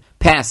Nisan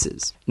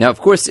passes. Now, of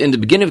course, in the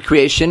beginning of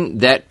creation,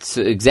 that's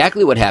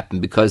exactly what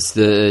happened, because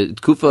the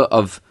tkufa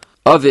of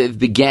Aviv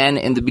began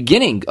in the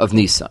beginning of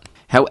Nisan.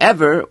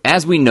 However,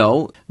 as we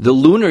know, the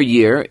lunar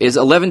year is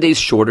 11 days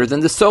shorter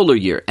than the solar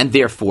year, and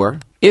therefore,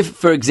 if,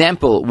 for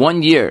example,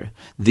 one year,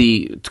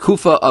 the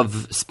tkufa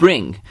of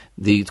spring,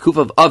 the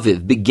tkufa of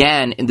Aviv,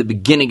 began in the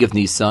beginning of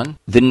Nisan,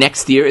 the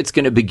next year it's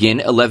going to begin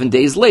 11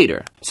 days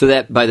later. So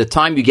that by the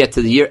time you get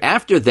to the year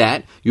after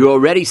that, you're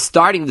already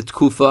starting the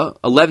tkufa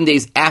 11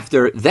 days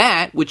after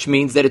that, which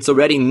means that it's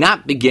already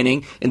not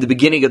beginning in the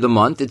beginning of the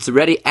month. It's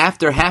already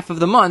after half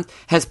of the month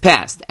has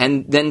passed.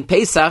 And then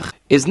Pesach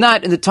is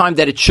not in the time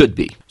that it should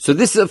be. So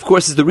this, of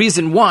course, is the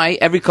reason why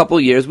every couple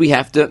of years we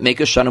have to make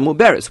a Shana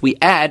Muberes. We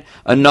add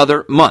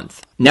another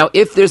month. Now,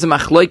 if there's a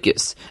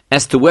machlokes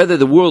as to whether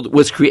the world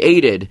was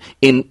created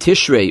in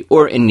Tishrei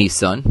or in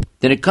Nisan,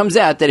 then it comes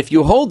out that if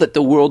you hold that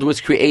the world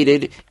was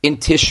created in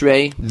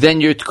Tishrei, then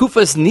your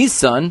Tkufas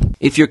Nisan,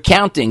 if you're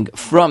counting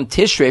from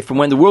Tishrei, from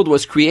when the world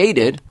was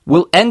created,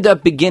 will end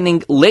up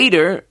beginning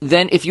later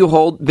than if you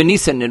hold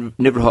B'Nisan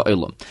Nivra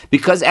Ha'olam.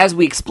 Because as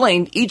we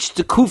explained, each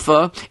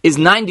Tkufa is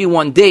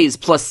 91 days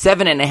plus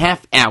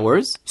 7.5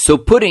 hours. So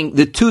putting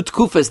the two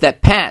Tkufas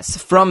that pass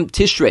from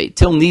Tishrei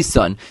till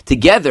Nisan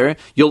together,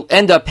 you'll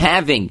end up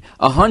having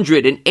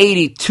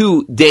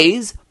 182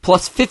 days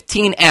plus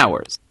 15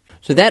 hours.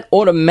 So that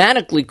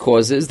automatically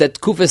causes that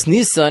Tkufas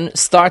Nisan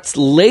starts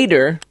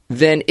later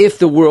than if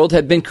the world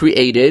had been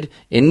created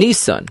in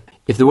Nisan.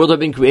 If the world had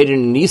been created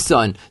in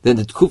Nisan, then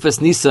the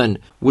Tkufas Nisan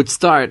would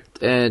start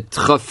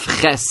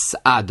Tchaf Ches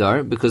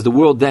Adar, because the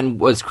world then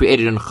was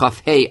created on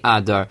Chaf Hei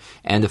Adar,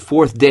 and the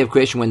fourth day of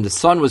creation when the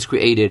sun was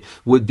created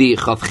would be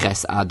Chaf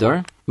Ches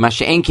Adar.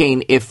 Masha'en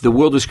Kain, if the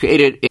world was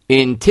created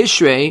in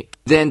Tishrei,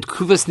 then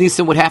Tkufas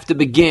Nisan would have to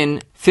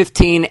begin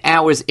 15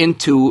 hours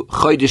into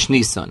Chodesh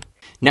Nisan.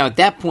 Now at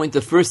that point,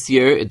 the first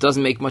year, it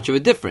doesn't make much of a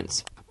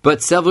difference.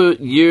 But several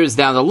years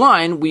down the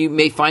line, we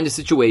may find a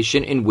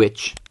situation in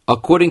which,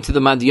 according to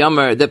the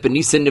Madhyamar, that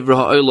B'Nisan Nivra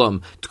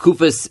Ha'olam,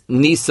 Tkufas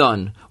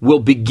Nisan will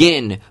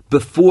begin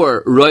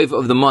before Roiv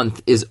of the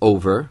month is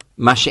over.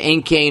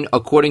 Masha'en Kain,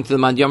 according to the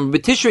Madhyamar,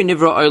 B'Tishrei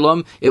Nivra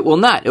Ha'olam, it will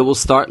not. It will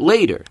start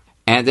later.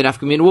 And the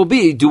nafkamina will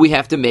be, do we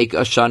have to make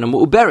a Shana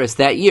Mu'uberes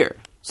that year?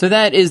 So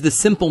that is the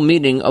simple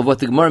meaning of what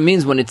the Gemara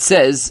means when it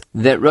says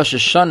that Rosh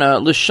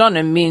Hashanah,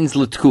 L'Shana, means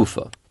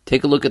L'Tkufa.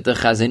 Take a look at the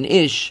Chazon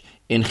Ish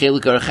in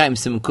Chelik Arachaim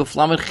Sim Kuf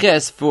Lamed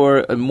Ches for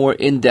a more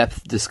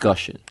in-depth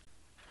discussion.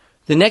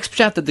 The next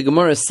pshat that the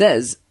Gemara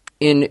says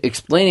in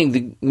explaining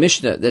the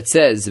Mishnah that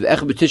says V'ech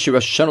b'Tishrei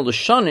Rosh Hashanah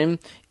L'Shanim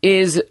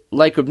is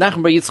like Reb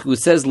Nachman Bar Yitzchak who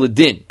says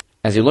L'Din.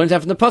 As you learned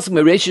from the pasuk,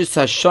 Mereishis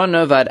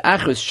Hashana Vad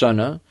Achris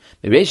Shana,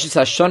 Mereishis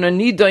Hashana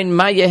Nidain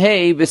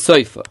Mayehei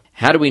V'Soifa.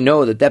 How do we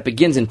know that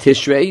begins in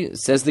Tishrei?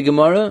 Says the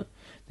Gemara.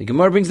 The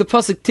Gemara brings the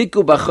pasuk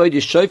Tiku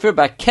B'Chodesh Shofar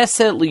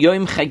B'Kesa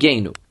L'Yom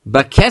Chagenu.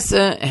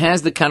 B'Kesa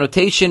has the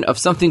connotation of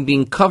something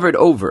being covered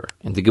over,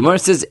 and the Gemara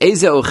says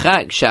Eze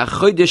Ochag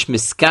She'Chodesh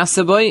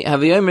Miskasaboy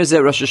Haviyomer Ze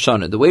Rosh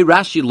Hashanah. The way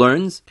Rashi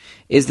learns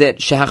is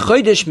that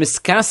She'Chodesh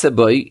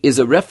Miskasaboy is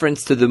a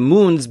reference to the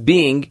moon's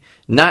being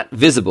not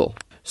visible.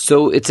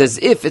 So it's as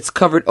if it's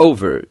covered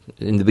over.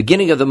 In the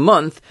beginning of the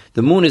month,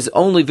 the moon is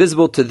only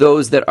visible to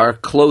those that are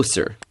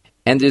closer.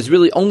 And there's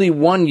really only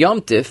one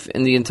Yom Tif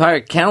in the entire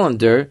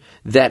calendar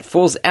that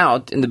falls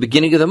out in the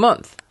beginning of the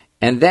month.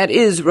 And that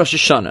is Rosh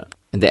Hashanah.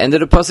 And the end of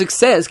the pasuk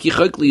says, Ki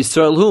chok li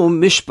Yisrael hu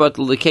mishpat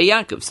l'kei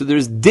Yaakov. So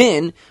there's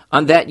din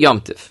on that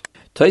Yom Tif.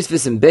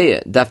 Tosfos in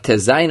Beya, Daf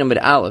Tezayin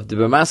Amud Aleph, the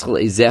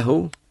B'maschal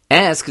Ezehu,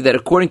 ask that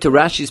according to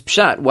Rashi's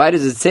Pshat, why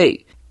does it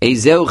say,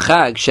 Ezehu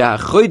chag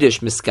she'achodesh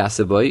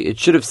miskasaboy? It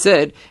should have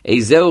said,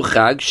 Ezehu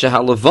chag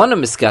she'halavana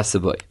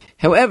miskasaboy.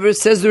 However,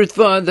 says the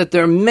Ritva that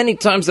there are many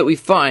times that we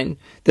find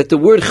that the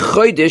word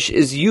chodesh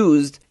is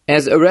used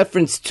as a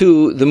reference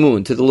to the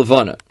moon, to the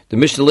Levana. The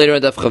Mishnah later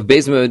on Daf Chav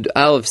Beis Amud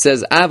Aleph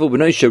says, Avu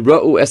b'noi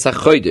she'ra'u es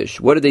hachodesh.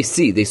 What did they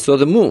see? They saw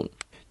the moon.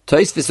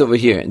 Tosfos over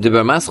here, the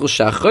B'maschal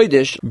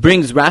she'achodesh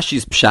brings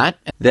Rashi's pshat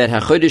that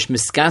hachodesh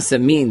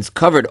miskasa means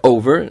covered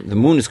over, the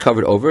moon is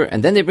covered over,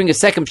 and then they bring a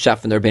second pshat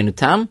from the Rabbeinu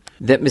Tam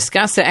that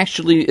miskasa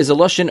actually is a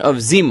lashon of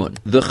zimun.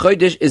 The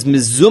chodesh is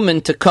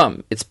mizumen to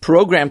come; it's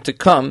programmed to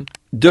come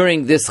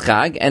during this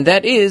chag, and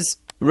that is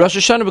Rosh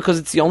Hashanah because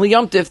it's the only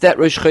Yom Tif that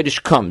Rosh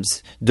Chodesh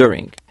comes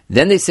during.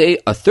 Then they say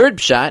a third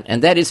pshat,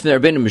 and that is from the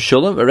Rabbeinu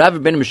Meshulam. Rav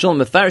Rabbeinu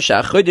Meshulam mefarish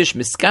hachodesh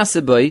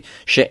miskasaboy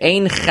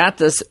she'ein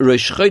chatas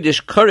Rosh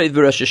Chodesh karev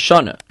v'Rosh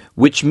Hashanah,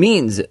 which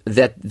means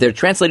that they're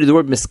translated the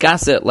word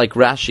miskasa like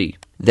Rashi,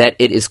 that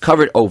it is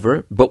covered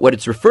over, but what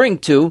it's referring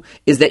to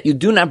is that you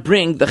do not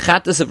bring the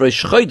chatas of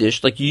Rosh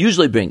Chodesh like you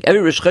usually bring.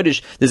 Every Rosh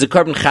Chodesh, there's a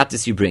carbon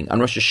chatas you bring.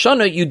 On Rosh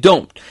Hashanah, you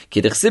don't.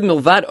 K'dechsiv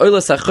milvad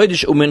oilas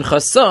hachodesh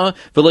u'minchasa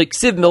v'lo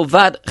ksiv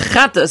milvad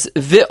chatas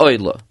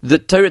ve'oila. The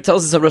Torah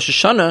tells us on Rosh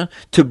Hashanah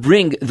to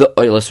bring the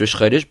oilas Rosh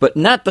Chodesh, but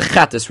not the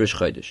chatas Rosh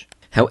Chodesh.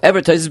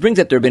 However, Tosfos brings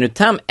that the Rabbeinu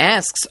Tam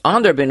asks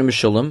on the Rabbeinu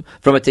Meshulam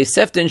from a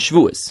Tosefta in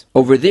Shavuos.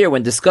 Over there,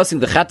 when discussing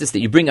the chatas that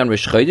you bring on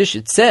Rosh Chodesh,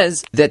 it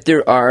says that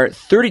there are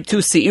 32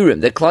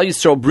 seirim that Klal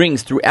Yisrael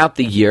brings throughout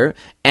the year,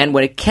 and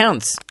when it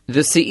counts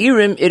the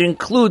seirim, it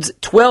includes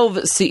 12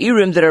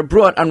 seirim that are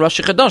brought on Rosh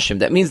Chodeshim.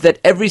 That means that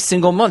every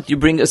single month you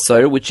bring a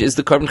seir, which is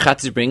the carbon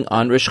chatas you bring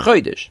on Rosh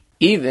Chodesh.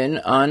 Even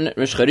on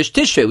Rosh Chodesh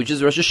Tishrei, which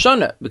is Rosh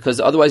Hashanah, because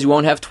otherwise you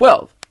won't have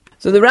 12.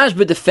 So the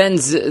Rashba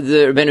defends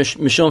the Rabbeinu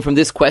Meshulam from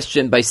this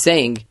question by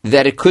saying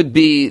that it could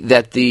be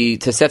that the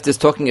Tosefta is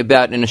talking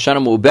about in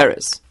Shana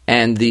Mu'uberes,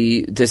 and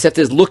the Tosefta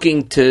is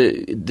looking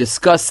to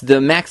discuss the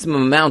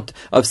maximum amount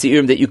of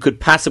seirim that you could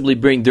possibly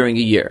bring during a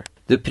year.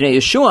 The Pnei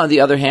Yeshua, on the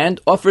other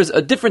hand, offers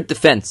a different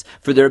defense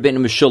for the Rabbeinu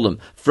Meshulam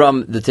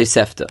from the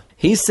Tosefta.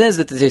 He says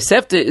that the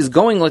Tosefta is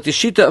going like the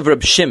Shita of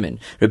Reb Shimon.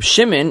 Reb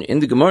Shimon, in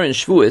the Gemara in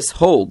Shavuos,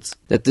 holds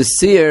that the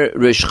Seir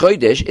Rosh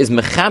Chodesh is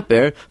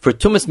mechaper for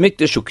Tumas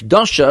Mikdash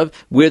Ukdashav,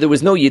 where there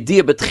was no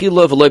Yediyah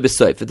B'tchila v'loy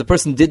b'soif. If the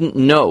person didn't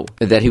know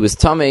that he was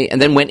Tameh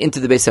and then went into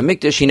the Beis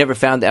HaMikdash, he never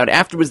found out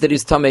afterwards that he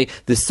was Tameh.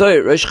 The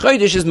Seir Rosh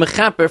Chodesh is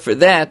mechaper for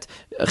that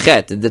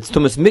chet. That's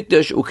Tumas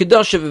Mikdash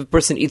Ukdashav if a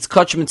person eats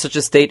kachim in such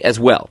a state as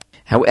well.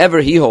 However,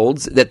 he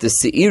holds that the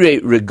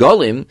Seirei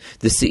Regalim,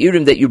 the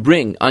Seirim that you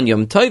bring on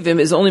Yom Tovim,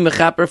 is only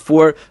mechaper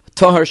for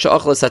Tahar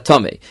Sha'achlas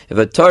HaTameh. If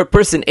a Tahar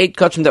person ate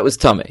kachim that was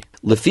Tameh.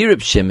 Lefi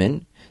Reb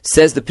Shimon,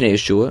 says the Pnei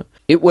Yeshua,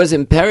 it was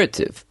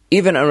imperative,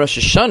 even on Rosh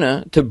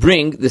Hashanah, to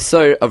bring the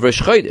Seir of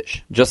Rosh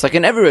Chodesh, just like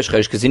in every Rosh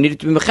Chodesh, because he needed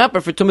to be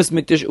mechaper for Tumas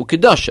Mikdash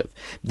Ukedashav.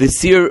 The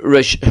Seir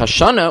Rosh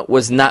Hashanah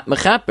was not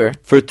mechaper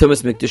for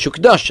Tumas Mikdash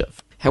Ukedashav.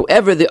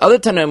 However, the other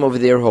Tanaim over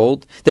there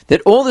hold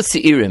that all the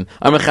Seirim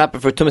are mechaper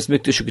for Tumas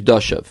Mikdash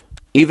Ukedashav.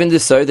 even the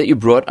sar that you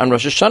brought on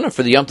Rosh Hashanah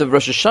for the Yom Tov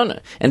Rosh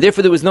Hashanah, and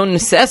therefore there was no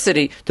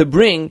necessity to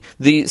bring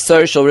the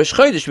sar shel Rosh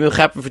Chodesh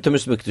for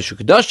Tumas Mikdash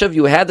Ukadashav.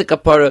 You had the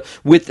kapara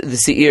with the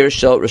seir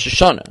shel Rosh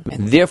Hashanah,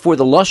 and therefore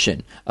the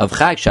lashon of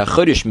Chag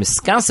Shachodesh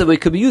Miskasavay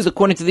could be used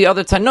according to the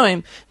other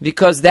Tanoim,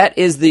 because that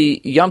is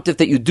the Yom Tov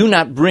that you do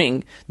not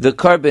bring the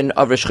carbon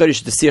of Rosh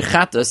Chodesh, the seir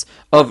chatas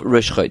of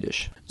Rosh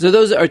Chodesh. So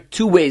those are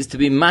two ways to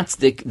be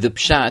matzdik the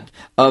pshat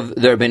of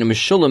the Rabbeinu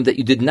Meshulam, that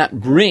you did not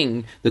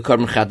bring the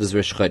carbon chatas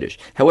Rosh Chodesh.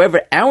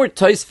 However, our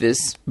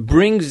Tosfos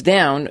brings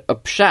down a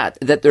pshat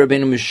that the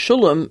Rabbeinu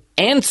Meshulam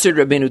answered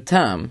Rabbeinu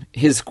Tam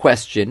his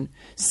question,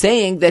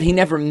 saying that he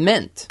never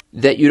meant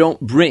that you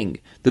don't bring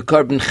the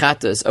carbon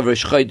chatas of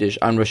Rosh Chodesh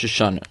on Rosh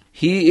Hashanah.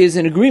 He is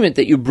in agreement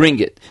that you bring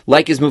it,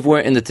 like is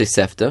mavur in the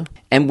Tosefta.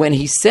 And when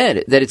he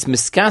said that it's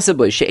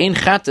miskasaboy she'ein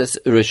chatas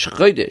Rosh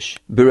Chodesh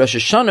b'Rosh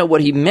Hashanah,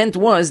 what he meant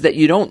was that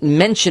you don't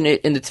mention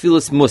it in the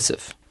Tfilas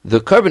Musaf. The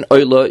carbon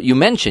oila you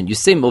mentioned, you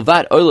say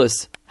milvad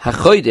oilas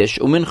hachodesh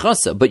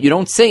uminchasa, but you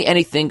don't say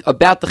anything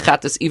about the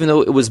chatas, even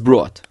though it was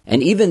brought.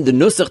 And even the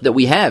nusach that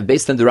we have,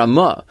 based on the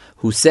Ramah,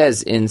 who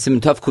says in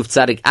Siman Tov Kuf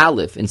Tzadik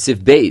Aleph in Sif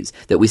Beis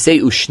that we say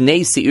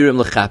ushnei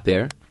seirim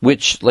lechaper,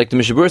 which, like the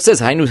Mishabur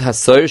says, Hainu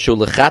hasor shel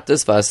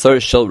lechatas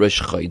v'hasor shel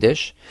Rosh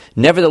Chodesh.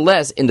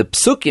 Nevertheless, in the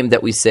psukim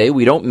that we say,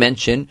 we don't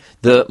mention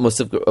the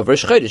musaf of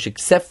Rosh Chodesh,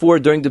 except for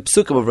during the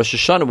psukim of Rosh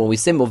Hashanah when we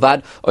say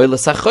Movad Oila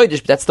Sachodesh,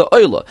 but that's the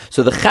Oila.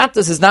 So the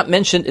Chatas is not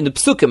mentioned in the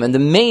psukim, and the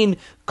main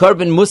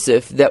carbon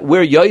musaf that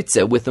we're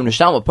yoytze with the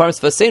Neshama Parmas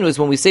Fasenu is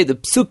when we say the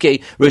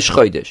psuke Rosh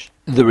Chodesh.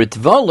 The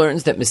Ritva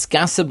learns that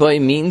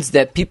miskasabai means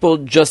that people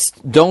just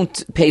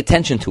don't pay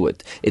attention to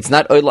it. It's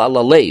not oila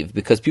ala leiv,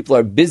 because people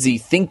are busy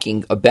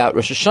thinking about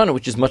Rosh Hashanah,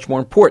 which is much more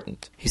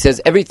important. He says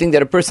everything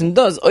that a person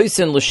does,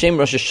 oisen l'shem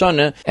Rosh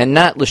Hashanah, and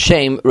not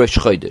l'shem Rosh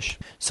Chodesh.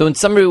 So in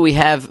summary, we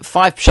have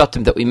 5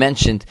 pshatim that we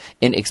mentioned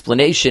in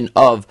explanation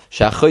of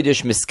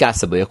Shachodesh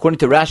miskasabai. According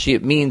to Rashi,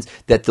 it means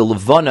that the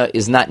levana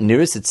is not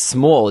nearest, it's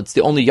small. It's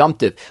the only Yom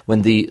Tov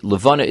when the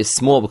levana is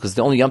small, because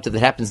the only Yom Tov that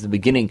happens at the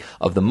beginning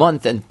of the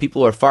month, and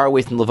people are far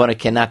away from levana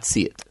cannot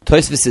see it.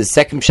 Tosfos'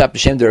 second pshat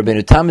b'shem the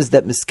Rabbeinu Tam is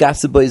that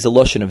miskasaba is a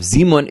lashon of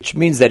zimun, which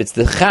means that it's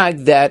the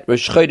chag that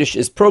Rosh Chodesh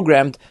is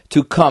programmed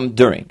to come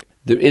during.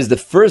 There is the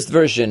first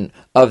version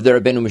of the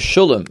Rabbeinu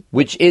Meshulam,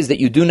 which is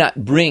that you do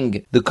not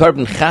bring the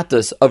carbon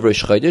chatas of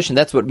Rosh Chodesh, and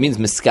that's what it means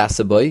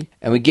miskasaboy.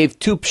 And we gave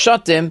 2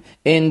 pshatim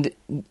in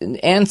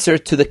answer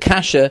to the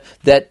kasha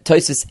that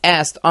Tosfos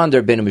asked on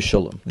the Rabbeinu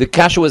Meshulam. The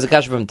kasha was a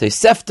kasha from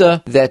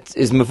Tosefta that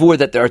is mavur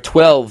that there are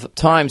 12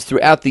 times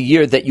throughout the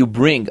year that you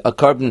bring a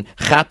carbon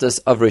chatas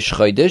of Rosh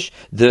Chodesh.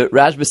 The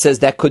Rashba says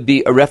that could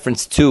be a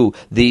reference to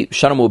the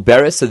Shana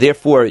Muberes, so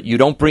therefore you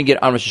don't bring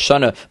it on Rosh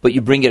Hashanah, but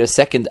you bring it a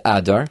second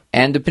Adar.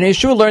 And the Pnei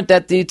Shur learned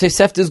that the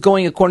Tosefta is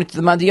going according to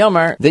the Madi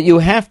Yamar that you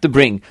have to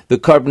bring the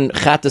carbon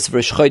chatas of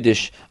Rosh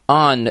Chodesh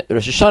on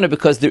Rosh Hashanah,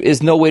 because there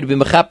is no way to be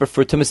mechaper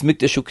for Tumas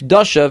Mikdash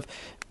Ukadashav,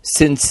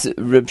 since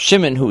Reb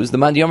Shimon, who is the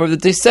man Yom of the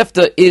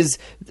Tosefta, is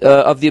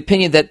of the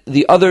opinion that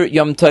the other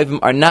Yom Tovim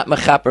are not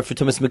mechaper for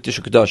Tumas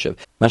Mikdash Ukadashav.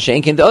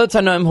 Masha'enkin, the other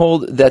Tanoim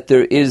hold that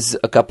there is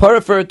a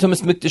kapara for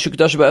Tumas Mikdash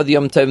Ukadashav by other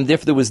Yom Tovim,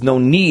 therefore there was no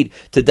need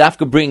to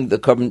dafka bring the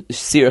carbon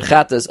seir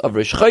chatas of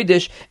Rosh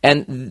Chodesh,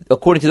 and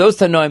according to those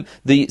Tanoim,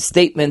 the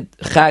statement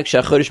Chag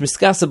Shachodesh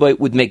Miskasaboy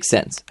would make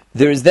sense.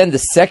 There is then the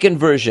second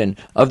version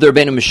of the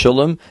Rabbeinu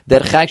Meshulam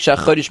that Chag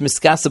Shachodesh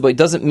Miskasaboy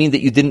doesn't mean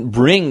that you didn't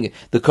bring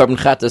the carbon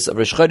chatas of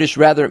Rosh Chodesh,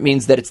 rather it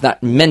means that it's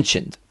not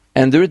mentioned.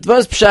 And the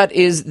Ritva's pshat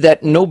is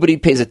that nobody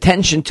pays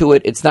attention to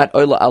it. It's not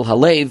oila al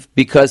halev,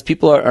 because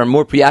people are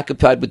more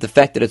preoccupied with the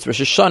fact that it's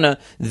Rosh Hashanah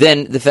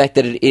than the fact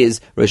that it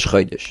is Rosh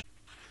Chodesh.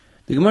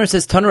 The Gemara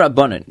says, Tanu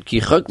Rabbanan, ki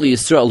chok li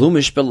Yisrael hu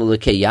mishpel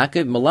l'kei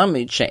Yaakov,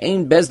 malamid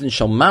she'ein bezdin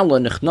shal mala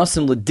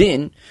nechnosim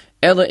l'din,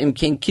 ela im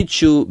ken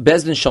kitchu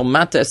bezdin shal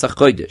mata es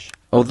hachodesh.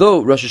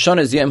 Although Rosh Hashanah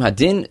is Yom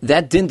Hadin,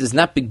 that din does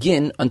not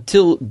begin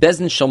until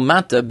Bezdin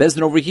Shalmata.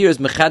 Bezdin over here is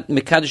Mekadosh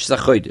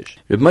Zachodesh.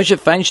 Reb Moshe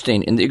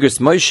Feinstein in the Igros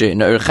Moshe in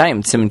the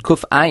Urchaim Tzimin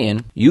Kuf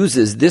Ayin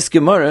uses this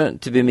Gemara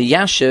to be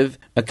miyashev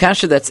a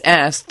kasha that's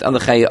asked on the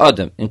Chayei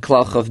Adam in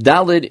Klal Chav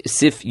Daled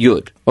Sif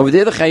Yud. Over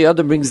there, the Chayei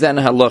Adam brings down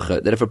a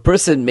halacha that if a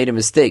person made a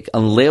mistake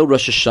on Leil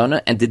Rosh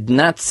Hashanah and did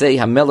not say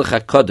Hamelech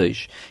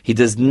HaKadosh, he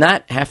does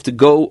not have to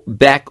go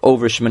back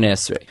over Shmoneh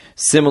Esrei.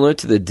 Similar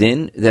to the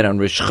din that on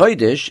Rosh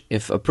Chodesh,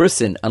 if a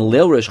person on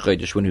Leil Rosh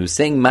Chodesh, when he was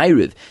saying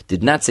Ma'ariv,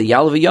 did not say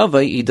Yalav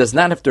Yavai, he does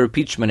not have to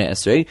repeat Shmoneh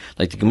Esrei,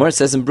 like the Gemara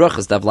says in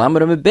Brachas, Dav Lamed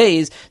Amud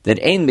Beis, that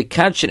Ein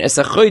Mekadshin Es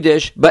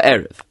HaChodesh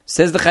Ba'erev.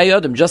 Says the Chayei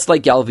Adam, just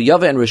like Yalav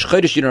Yavai and Rosh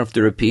Chodesh you don't have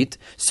to repeat,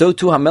 so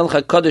too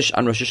Hamelech HaKadosh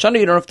on Rosh Hashanah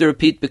you don't have to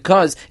repeat,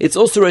 because it's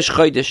also Rosh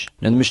Chodesh.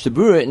 Now the Mishnah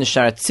Berurah in the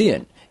Sharat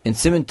Tzion, in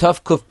Siman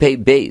Tov Kuf Pei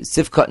Beis,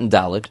 Sifkat and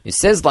Dalet, it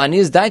says, Lani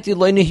is daiti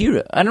loy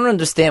nehira. I don't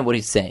understand what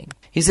he's saying.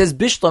 He says,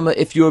 Bishlama,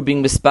 if you're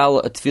being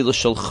mispala a tefillah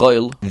shel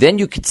choil, then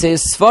you could say a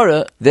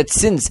svara that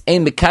since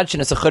ein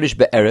mekadshin as a chodesh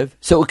be'erev,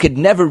 so it could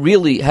never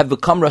really have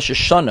become Rosh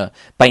Hashanah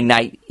by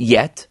night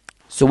yet.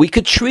 So we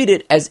could treat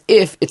it as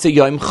if it's a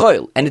Yom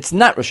Choil, and it's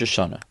not Rosh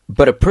Hashanah.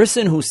 But a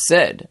person who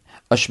said,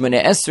 a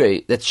Shmoneh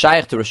Esrei that's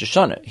shaykh to Rosh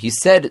Hashanah. He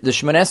said the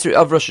Shmoneh Esrei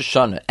of Rosh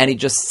Hashanah, and he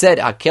just said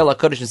Hakel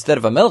HaKadosh instead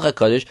of HaMelech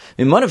HaKadosh,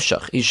 Mimanav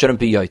Shach, he shouldn't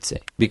be Yotzeh.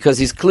 Because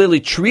he's clearly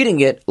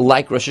treating it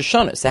like Rosh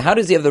Hashanah. So how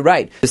does he have the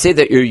right to say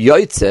that you're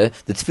Yotzeh,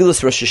 the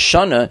Tfilas Rosh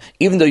Hashanah,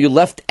 even though you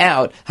left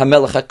out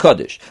HaMelech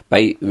HaKadosh?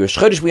 By Rosh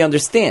Chodesh we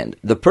understand.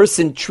 The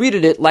person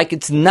treated it like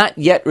it's not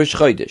yet Rosh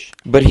Chodesh.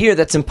 But here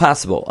that's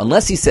impossible.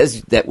 Unless he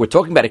says that we're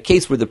talking about a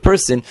case where the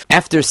person,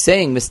 after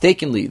saying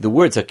mistakenly the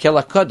words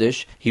Hakel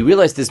HaKadosh, he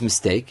realized his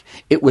mistake.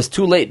 It was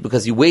too late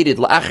because he waited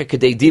la'achar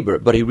kadei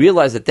dibur, but he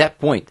realized at that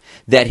point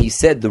that he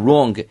said the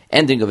wrong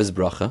ending of his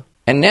bracha.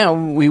 And now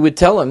we would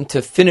tell him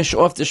to finish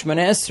off the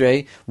Shmoneh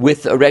Esrei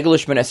with a regular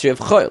Shmoneh Esrei of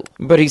Choil.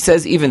 But he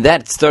says even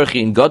that, it's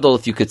Tzarchi and Gadol,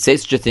 if you could say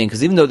such a thing,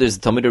 because even though there's a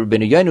Talmud of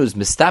Rabbeinu Yoinu who's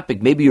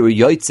mistapik, maybe you're a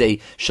Yotzei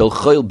Shel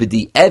Choil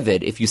B'di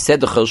Eved, if you said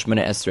the Choil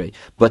Shmoneh Esrei.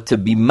 But to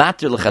be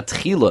mater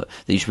l'chatchila,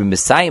 that you should be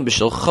Messiah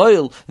B'Shel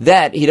Choil,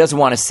 that he doesn't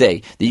want to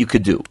say that you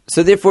could do.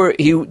 So therefore,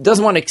 he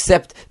doesn't want to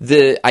accept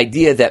the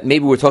idea that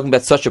maybe we're talking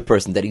about such a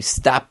person, that he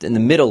stopped in the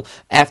middle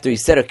after he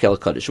said Hakel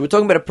HaKadosh. We're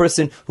talking about a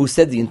person who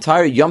said the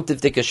entire Yom Tov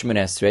Dika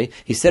Shmoneh Esrei.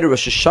 He said a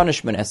Rosh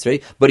Hashanah Shmoneh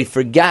Esrei, but he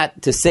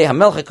forgot to say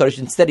HaMelech HaKadosh.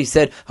 Instead, he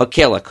said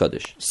Hakel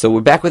HaKadosh. So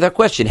we're back with our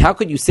question. How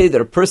could you say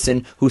that a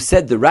person who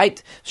said the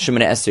right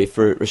Shmoneh Esrei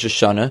for Rosh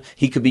Hashanah,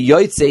 he could be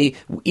Yotzei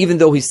even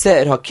though he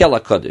said Hakel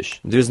HaKadosh?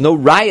 There's no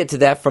raya to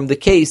that from the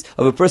case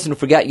of a person who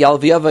forgot Yal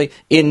V'Yavai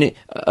in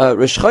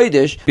Rosh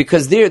Chodesh,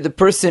 because there the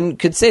person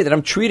could say that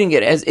I'm treating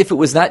it as if it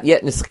was not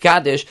yet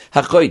Niskadesh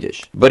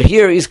HaChodesh. But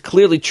here he's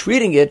clearly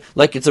treating it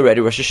like it's already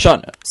Rosh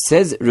Hashanah.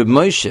 Says Reb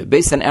Moshe,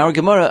 based on our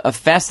Gemara, a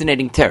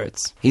fascinating teretz.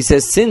 He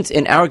says, since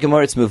in our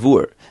Gemara it's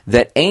Mavur,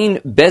 that Ein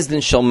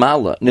Bezdin Shel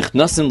Mala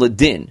Nichnasim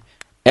Ledin,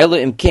 Ela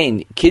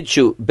Imkain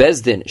Kidshu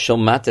Bezdin Shel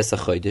Mates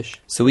HaChodesh.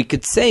 So we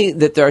could say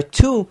that there are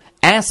two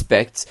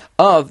aspects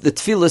of the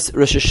Tfilas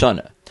Rosh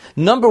Hashanah.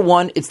 Number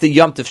one, it's the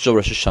Yom Tov Shel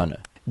Rosh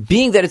Hashanah.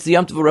 Being that it's the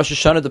Yom Tov of Rosh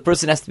Hashanah, the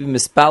person has to be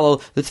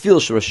mispalel the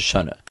Tfilah Shel Rosh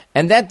Hashanah.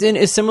 And that din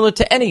is similar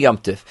to any Yom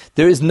Tov.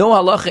 There is no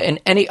halacha in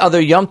any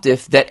other Yom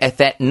Tov that at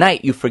that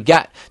night you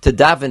forgot to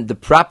daven the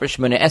proper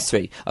Shmoneh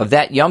Esrei of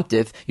that Yom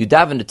Tov, you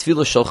daven the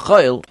Tfilah Shel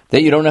Choil,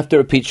 that you don't have to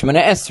repeat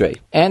Shmoneh Esrei.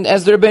 And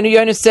as the Rabbeinu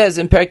Yoinu says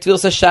in Perek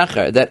Tfilas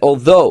HaShachar, that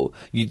although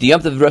the Yom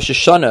Tov of Rosh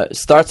Hashanah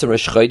starts on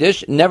Rosh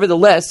Chodesh,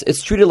 nevertheless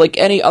it's treated like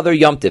any other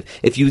Yom Tov.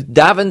 If you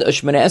daven a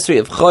Shmoneh Esrei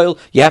of Choil,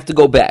 you have to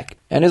go back.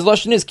 And his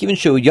lashon is kivin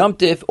shu Yom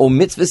Tov or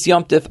mitzvahs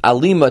Yom Tov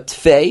alima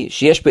tfei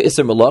sheyesh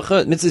be'isur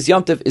malacha. Mitzvahs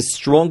Yom Tov is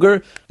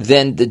stronger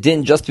than the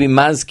din just to be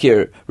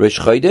mazkir Rosh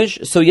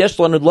Chodesh. So yesh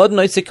lanu l'od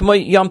noisei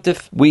k'may Yom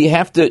Tov. We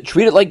have to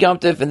treat it like Yom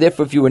Tov, and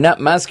therefore, if you were not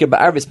mazkir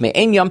ba'arvis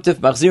me'ein Yom Tov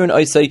machzirin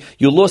oisei,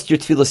 you lost your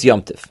tfilas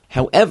Yom Tov.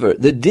 However,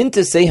 the din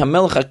to say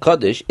Hamelech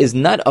HaKadosh is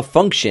not a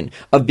function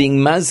of being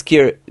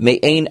mazkir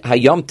me'ein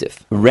hayom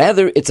Tov.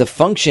 Rather, it's a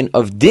function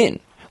of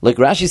din. Like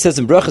Rashi says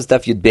in Brachas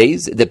Daf Yud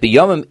Beis, that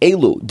b'yomim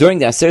elu, during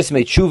the Aseres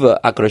Yemei Tshuva,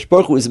 HaKadosh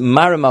Baruch Hu is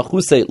Mara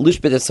Malchusei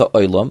Lishbet Es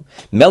HaOlam,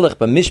 Melech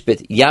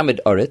B'Mishpet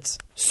Yamid Aretz.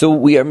 So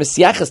we are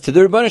Mesiachas to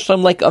the Rebbeinu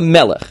Shalom like a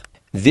Melech.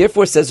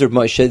 Therefore, says Reb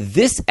Moshe,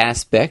 this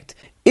aspect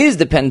is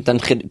dependent on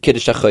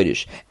Kiddush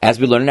HaChodesh, as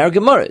we learn in our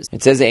Gemaras.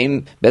 It says,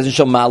 Eim Bezdin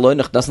Shel Malo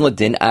Nechnasan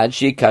Ladin Ad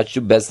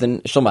Sheikachu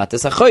Bezdin Shel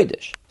Mates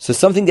HaChodesh. So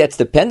something that's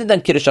dependent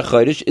on Kiddush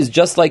HaChodesh is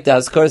just like the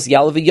Hazkaras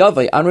Yal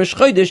V'Yavai on Rosh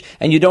Chodesh,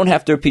 and you don't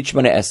have to repeat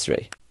Shmoneh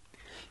Esrei.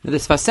 Now, the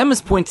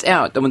Sfasemis points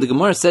out that when the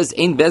Gemara says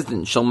Ein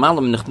Bezdin Shel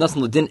Malam Nechnasan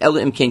Ladin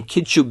Ela Imkain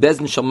Kidshu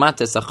Bezdin Shel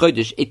Mates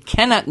HaChodesh, it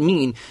cannot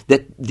mean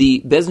that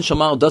the Bezdin Shel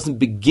Malam doesn't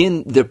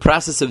begin the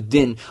process of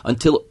din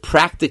until,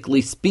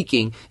 practically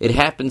speaking, it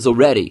happens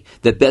already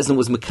that Bezdin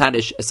was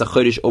Mekadesh as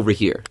HaChodesh over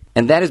here.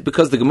 And that is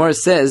because the Gemara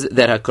says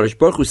that HaKadosh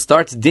Baruch Hu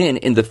starts din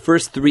in the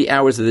first 3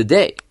 hours of the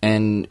day.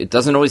 And it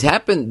doesn't always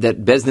happen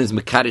that Bezdin is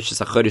Mekadesh as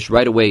HaChodesh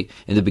right away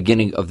in the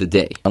beginning of the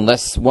day.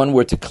 Unless one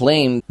were to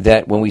claim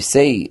that when we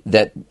say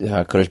that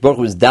HaKadosh Baruch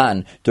Hu is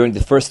done during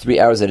the first 3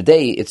 hours of the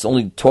day, it's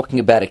only talking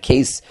about a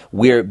case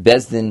where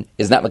Bezdin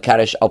is not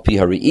Mekadesh al pi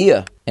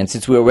hariyah. And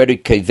since we already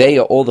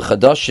kaveya all the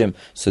chadashim,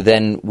 so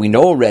then we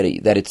know already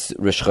that it's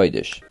Rosh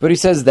Chodesh. But he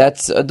says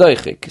that's a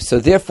doichik. So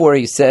therefore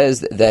he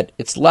says that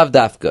it's lav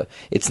dafka.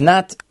 It's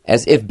not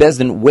as if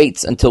Bezdin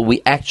waits until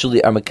we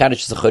actually are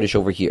Mekadesh HaChodesh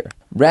over here.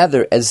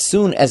 Rather, as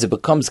soon as it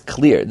becomes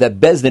clear that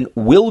Bezdin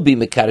will be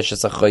Mekadesh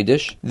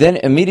HaChodesh, then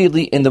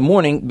immediately in the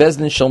morning,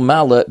 Bezdin Shel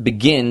Mala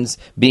begins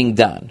being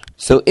done.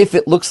 So if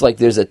it looks like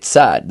there's a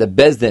tzad, that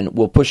Bezdin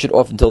will push it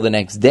off until the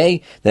next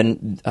day,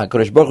 then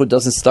HaKadosh Baruch Hu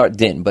doesn't start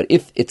din. But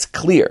if it's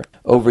clear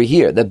over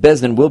here that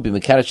Bezdin will be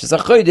Mekadesh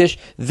HaChodesh,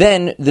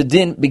 then the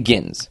din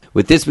begins.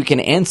 With this we can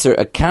answer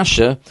a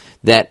kasha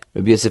that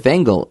Rabbi Yosef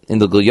Engel in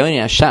the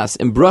Gilyoni Hashas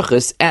in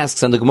Brachas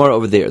asks on the Gemara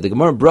over there. The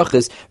Gemara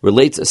Brachas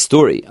relates a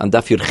story on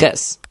Daf Yud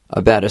Ches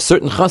about a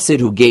certain chassid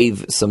who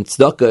gave some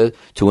tzedakah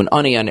to an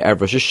ani on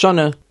Erev Rosh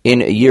Hashanah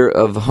in a year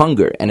of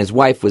hunger, and his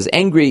wife was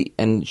angry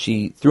and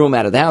she threw him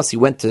out of the house. He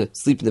went to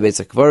sleep in the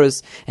Beis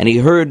HaKvaros and he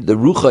heard the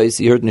ruchos,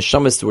 he heard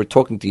neshamas who were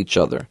talking to each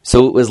other.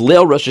 So it was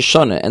Leil Rosh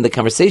Hashanah, and the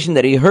conversation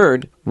that he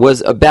heard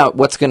was about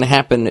what's going to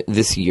happen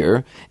this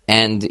year,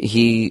 and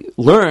he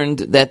learned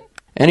that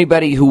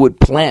Anybody who would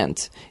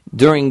plant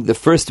during the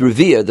first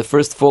Revi'ah, the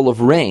first fall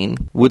of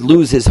rain, would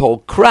lose his whole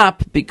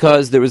crop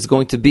because there was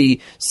going to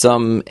be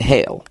some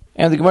hail.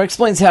 And the Gemara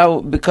explains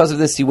how, because of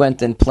this, he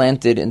went and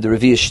planted in the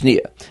Revi'ah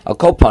Shniya. I'll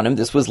call upon him,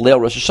 this was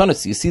Leil Rosh Hashanah.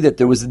 So you see that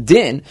there was a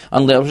din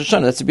on Leil Rosh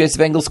Hashanah. That's Rabbi Yosef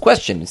Engel's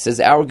question. It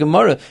says, our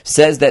Gemara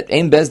says that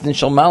Ein Bezdin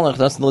Shal Malach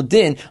Nas No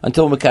Din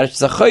until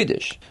Mekadosh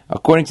Zachodesh.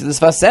 According to this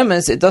Sfas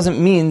Emes, it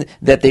doesn't mean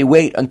that they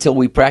wait until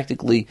we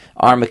practically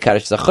are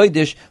Mekadosh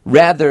Zachodesh.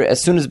 Rather,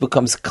 as soon as it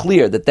becomes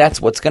clear that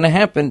that's what's going to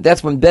happen,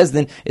 that's when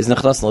Bezdin is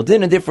Nachnas No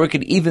Din, and therefore it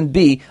could even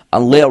be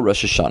on Leil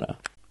Rosh Hashanah.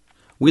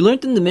 We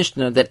learned in the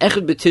Mishnah that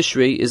Echad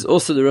B'Tishrei is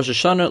also the Rosh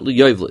Hashanah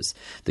L'Yovlis.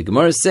 The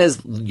Gemara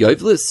says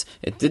L'Yovlis,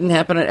 it didn't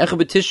happen on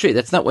Echad B'Tishrei.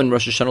 That's not when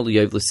Rosh Hashanah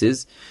L'Yovlis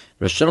is.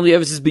 Rosh Hashanah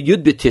L'Yovlis is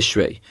B'Yud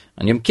B'Tishrei,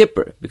 on Yom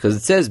Kippur, because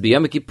it says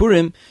B'Yom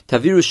Kippurim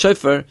Taviru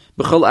Shofar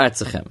B'Chol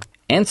Artzachem.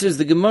 Answers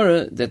the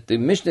Gemara that the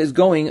Mishnah is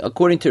going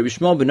according to Rabbi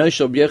Shmuel ben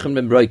Oshel ben Yochanan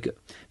ben Broika,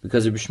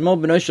 because Rabbi Shmuel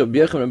ben Oshel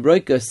ben Yochanan ben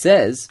Broika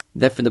says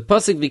that from the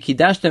pasuk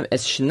V'Kidashtem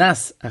es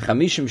Shnas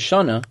HaChamishim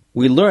Shana,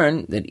 we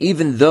learn that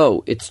even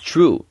though it's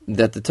true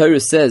that the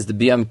Torah says the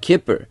B'Yom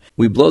Kippur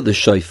we blow the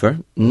shofar,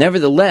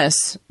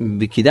 nevertheless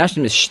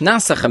V'Kidashtem es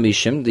Shnas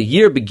HaChamishim, the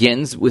year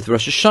begins with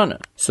Rosh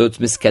Hashanah, so it's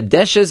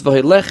Miskadeshes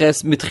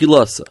V'Hoileches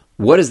Mitchilasa.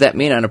 What does that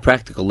mean on a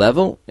practical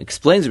level?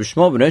 Explains Rabbi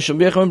Shmuel ben Oshel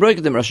ben Yochanan ben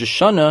Broika, Rosh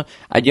Hashanah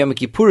ad Yom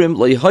Kippurim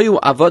lo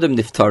yehayu avodim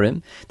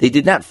niftarim. They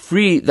did not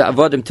free the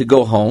avodim to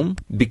go home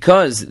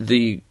because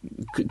the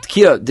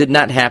Tkiyah did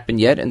not happen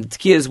yet, and the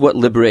Tkiyah is what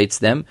liberates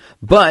them.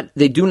 But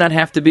they do not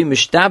have to be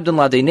mishtabdin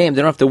ladeneim.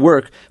 They don't have to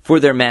work for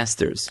their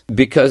masters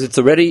because it's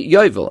already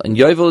Yovel, and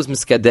Yovel is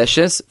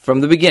miskadeshes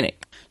from the beginning.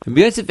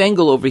 Rabbi Yosef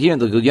Engel over here in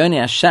the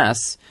Gilyonei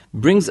Hashas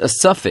brings a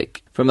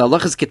suffix from the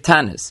halachas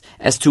ketanis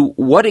as to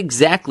what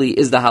exactly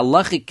is the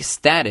halachic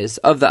status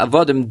of the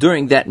avodim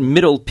during that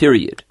middle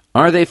period.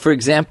 Are they, for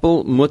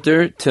example,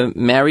 mutter to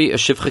marry a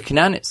shivcha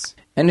knanis?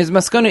 And his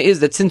maskana is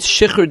that since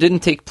shikhr didn't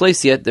take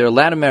place yet, they're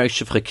allowed to marry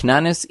shivcha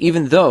knanis,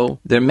 even though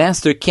their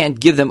master can't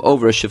give them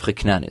over a shivcha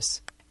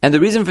knanis. And the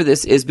reason for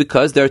this is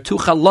because there are two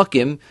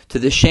chalakim to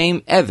the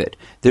shem eved.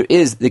 There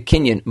is the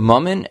kinyan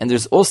mammon, and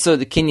there's also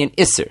the kinyan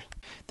iser.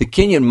 The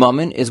kinyan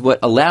mammon is what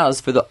allows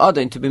for the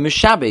adon to be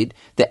mishabed,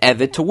 the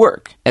eved to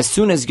work. As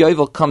soon as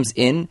Yovel comes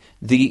in,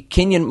 the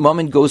kinyan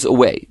mammon goes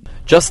away.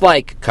 Just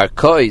like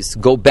karkois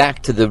go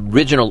back to the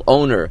original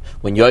owner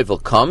when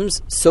Yovel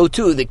comes, so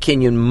too the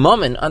kinyan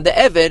mammon on the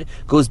eved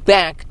goes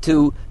back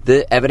to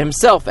the eved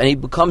himself, and he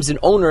becomes an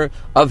owner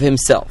of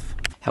himself.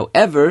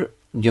 However,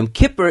 Yom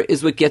Kippur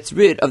is what gets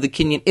rid of the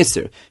kinyan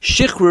iser.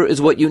 Shichrur is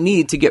what you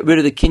need to get rid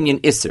of the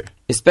kinyan iser.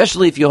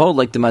 Especially if you hold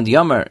like the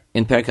Madiyamar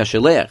in Perek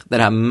HaShelech, that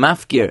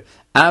ha-mafkir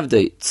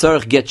avdei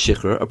tzarech get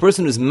shichrur, a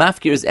person who's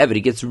mafkir is eved,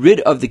 he gets rid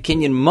of the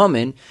kinyan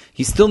mammon,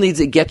 he still needs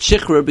a get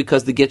shichrur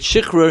because the get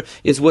shichrur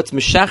is what's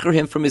meshacher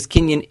him from his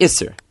kinyan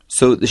iser.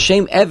 So the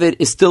shem eved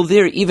is still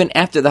there even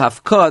after the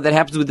hafkah that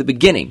happens with the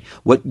beginning.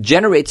 What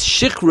generates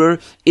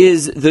shichrur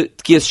is the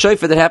tkiyas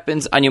shofar that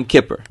happens on Yom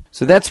Kippur.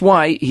 So that's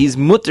why he's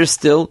mutter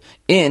still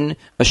in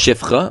a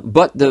shivcha,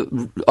 but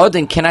the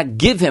Odin cannot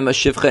give him a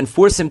shivcha and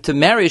force him to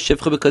marry a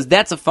shivcha because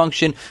that's a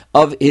function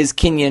of his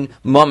kinyan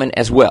mammon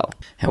as well.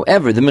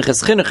 However, the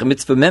Minchas Chinuch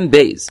Mitzvah Mem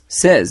Beis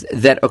says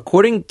that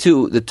according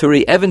to the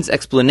Turei Evan's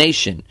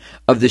explanation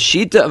of the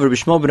Shita of Rabbi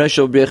Shmuel ben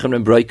Oshel ben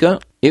Yochanan ben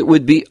Broika, it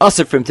would be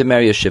asur for him to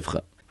marry a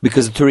shivcha.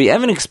 Because the Turei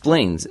Evan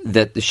explains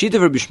that the Shita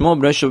of Rabbi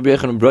Shmuel ben Oshel ben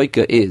Yochanan ben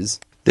Broika is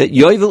that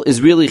Yovel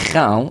is really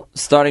Chal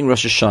starting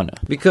Rosh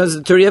Hashanah. Because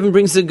the Turei Evan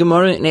brings the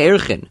Gemara in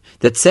Erchin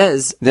that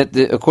says that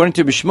according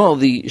to Rabbi Shmuel,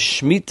 the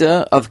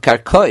Shemitah of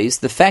Karkois,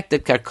 the fact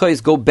that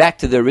Karkois go back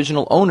to the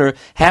original owner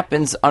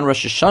happens on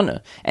Rosh Hashanah.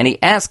 And he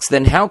asks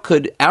then how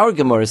could our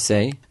Gemara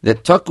say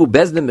that Taku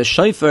Bezdin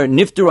B'Shofar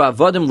Niftaru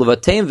Avodim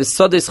Levateim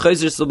V'Sades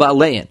Chayzer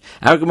Subalein.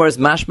 Our Gemara is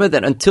mashma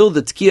that until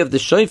the Tkiyah of the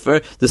Shofar,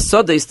 the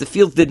Sades, the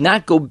fields did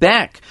not go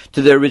back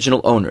to their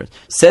original owner.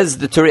 Says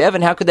the Turei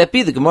Evan, how could that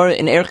be? The Gemara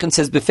in Erchin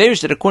says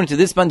Beferish that according to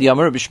this man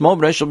Yamar, Rabbi Shmuel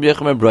ben Oshel ben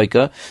Yochanan ben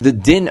Broika, the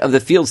din of the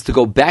fields to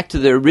go back to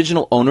their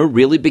original owner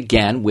really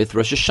began with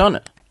Rosh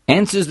Hashanah.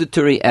 Answers the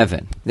Turei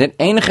Evan that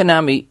Ein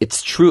Chanami,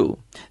 it's true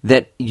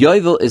that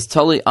Yovel is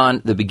totally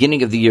on the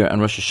beginning of the year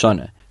on Rosh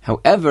Hashanah.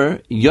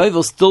 However,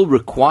 Yovel still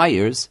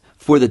requires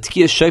for the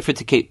Tkiyah Shofar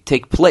to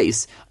take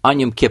place on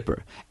Yom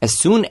Kippur. As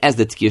soon as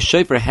the Tkiyah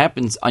Shofar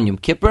happens on Yom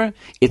Kippur,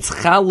 it's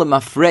Chal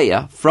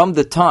L'Mafreya from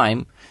the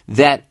time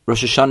that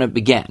Rosh Hashanah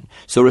began.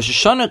 So Rosh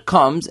Hashanah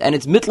comes and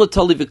it's mitla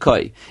tali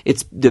v'koi.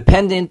 It's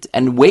dependent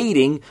and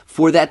waiting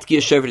for that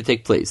Tkiyah Shofar to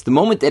take place. The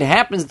moment it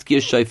happens,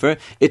 Tkiyah Shofar,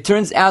 it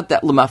turns out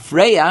that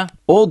L'Mafreya,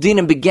 all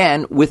dinim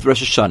began with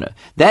Rosh Hashanah.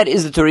 That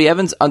is the Torah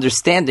Evan's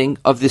understanding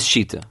of this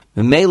shita.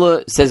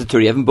 Mela says the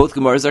Torah Evan, both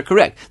Gemaras are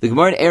correct. The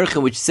Gemara in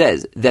Erecha, which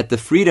says that the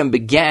freedom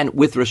began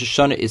with Rosh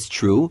Hashanah, is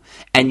true,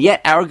 and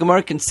yet our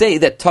Gemara can say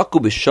that Taku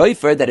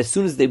b'shofar, that as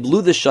soon as they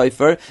blew the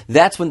shofar,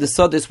 that's when the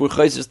sadis were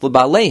chayzis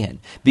l'balehen.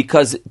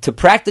 Because to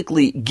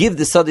practically give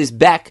the sadis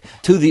back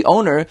to the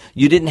owner,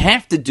 you didn't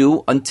have to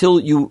do until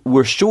you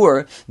were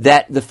sure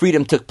that the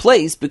freedom took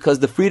place, because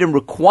the freedom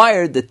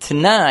required the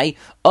tanai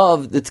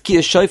of the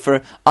Tkiyah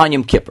Shofar on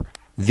Yom Kippur.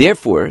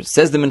 Therefore,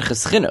 says the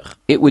Minchas Chinuch,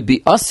 it would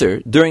be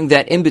usher during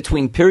that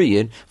in-between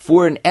period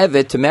for an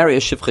Eved to marry a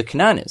Shivcha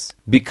Kananis.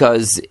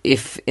 Because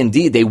if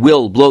indeed they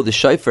will blow the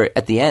shofar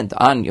at the end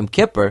on Yom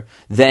Kippur,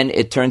 then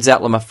it turns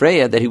out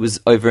Lamafreya that he was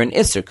over an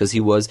Isser, because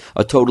he was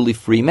a totally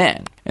free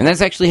man. And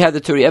that's actually how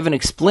the Torah Evan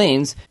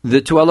explains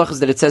the two halachas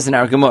that it says in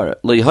our Gemara.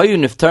 They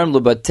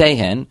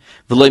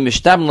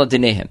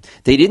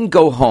didn't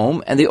go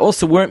home, and they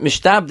also weren't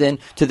mishtabdin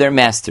to their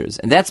masters.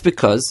 And that's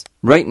because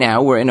right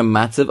now we're in a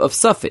matzav of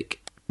suffix.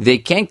 They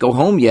can't go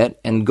home yet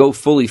and go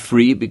fully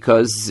free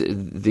because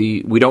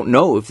we don't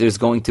know if there's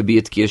going to be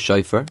a Tkiyah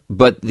Shofar.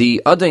 But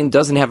the Adain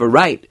doesn't have a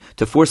right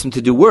to force him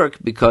to do work,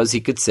 because he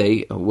could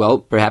say, well,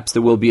 perhaps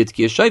there will be a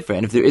Tkiyah Shofar.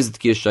 And if there is a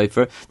Tkiyah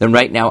Shofar, then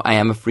right now I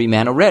am a free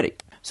man already.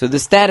 So the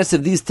status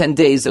of these 10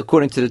 days,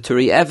 according to the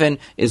Torah Evan,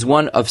 is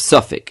one of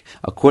suffix.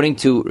 According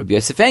to Rabbi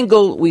Yosef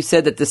Engel, we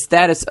said that the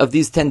status of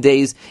these 10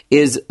 days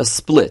is a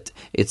split.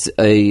 It's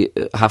a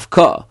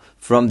hafka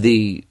from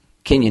the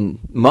Kinyan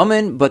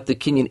Mammon, but the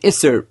Kinyan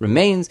Isser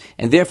remains,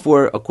 and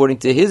therefore, according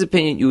to his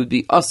opinion, you would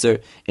be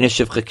Usser in a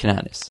Shivcha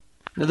Kananis.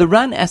 Now the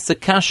Ran asks a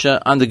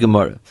kasha on the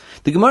Gemara.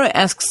 The Gemara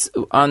asks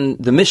on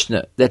the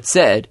Mishnah that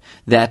said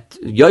that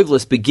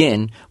Yovelis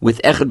begin with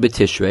Echad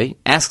B'Tishrei.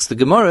 Asks the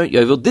Gemara,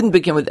 Yovel didn't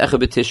begin with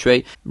Echad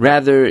B'Tishrei,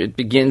 rather it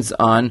begins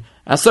on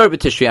Asar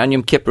B'Tishrei, on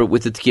Yom Kippur,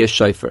 with the Tkiyah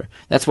Shofar.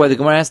 That's why the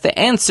Gemara has to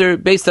answer,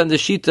 based on the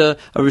Shita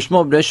of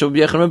Rishmol B'Reshav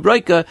B'Yechon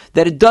B'Broika,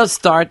 that it does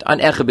start on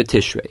Echad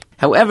B'Tishrei.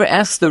 However,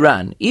 asks the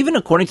Ran, even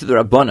according to the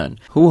Rabbanan,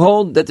 who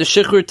hold that the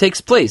Shechur takes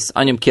place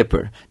on Yom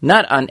Kippur,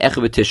 not on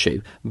Echad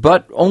B'Tishrei,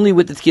 but only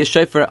with the Tkiyah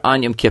Shofar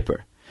on Yom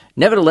Kippur.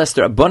 Nevertheless,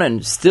 the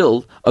Rabbanan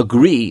still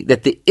agree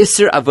that the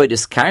Isser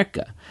Avodas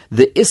Karka,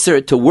 the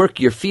Isser to work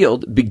your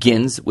field,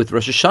 begins with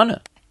Rosh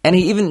Hashanah. And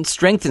he even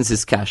strengthens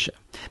his kasha,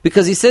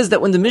 because he says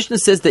that when the Mishnah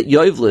says that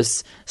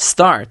Yovelis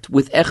start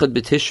with Echad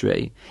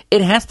B'Tishrei,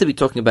 it has to be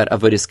talking about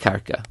Avodas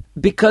Karka.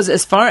 Because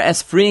as far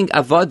as freeing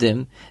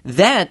Avadim,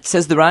 that,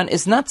 says the Ran,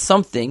 is not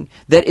something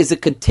that is a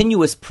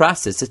continuous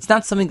process. It's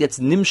not something that's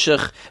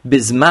Nimshach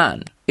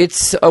Bizman.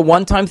 It's a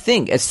one-time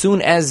thing. As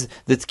soon as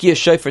the Tkiyah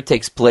Shofar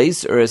takes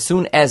place, or as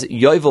soon as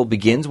Yovel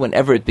begins,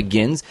 whenever it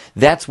begins,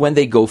 that's when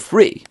they go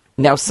free.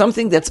 Now,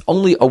 something that's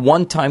only a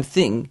one-time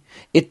thing,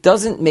 it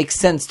doesn't make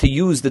sense to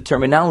use the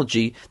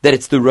terminology that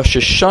it's the Rosh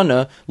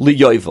Hashanah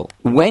liyovel.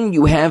 When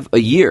you have a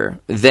year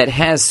that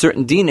has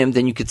certain dinim,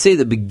 then you could say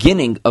the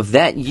beginning of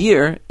that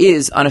year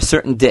is on a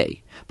certain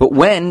day. But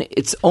when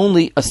it's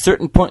only a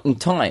certain point in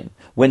time,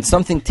 when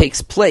something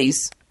takes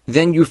place,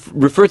 then you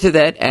refer to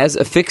that as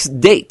a fixed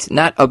date,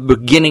 not a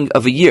beginning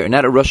of a year,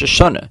 not a Rosh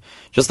Hashanah.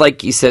 Just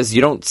like he says,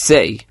 you don't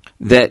say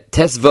that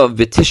Tesvav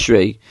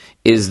B'Tishrei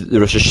is the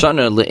Rosh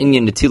Hashanah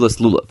le'inyan netilas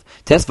lulav.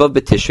 Tesvav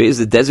B'Tishrei is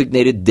the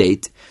designated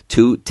date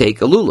to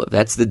take a lulav.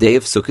 That's the day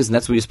of Sukkot, and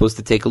that's when you're supposed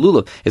to take a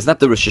lulav. It's not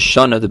the Rosh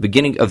Hashanah, the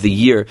beginning of the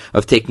year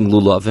of taking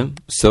lulavim.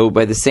 So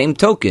by the same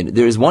token,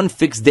 there is one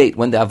fixed date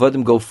when the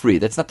Avadim go free.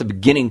 That's not the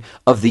beginning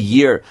of the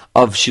year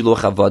of Shiluch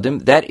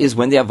Avadim. That is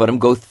when the Avadim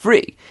go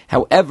free.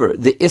 However,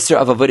 the Isser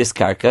of Avodas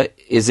Karka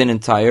is an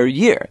entire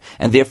year,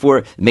 and therefore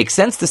it makes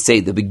sense to say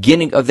the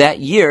beginning of that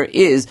year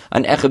is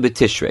an Echad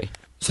B'Tishrei.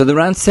 So the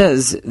Ran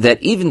says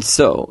that even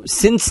so,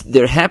 since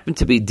there happen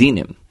to be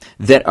dinim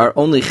that are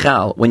only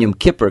chal when Yom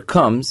Kippur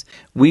comes,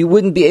 we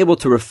wouldn't be able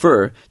to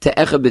refer to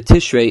Echad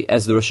B'Tishrei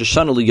as the Rosh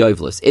Hashanah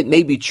L'Yovelis. It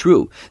may be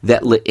true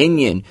that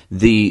Le'inyan,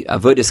 the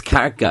Avodas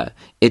Karka,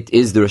 it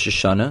is the Rosh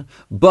Hashanah,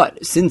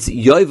 but since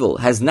Yovel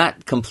has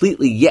not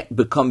completely yet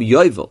become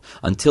Yovel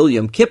until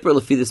Yom Kippur,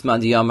 L'Fidus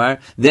Mandi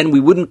Yamar, then we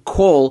wouldn't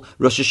call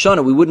Rosh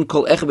Hashanah, we wouldn't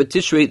call Echad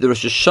B'Tishrei the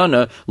Rosh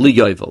Hashanah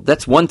L'Yovel.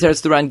 That's one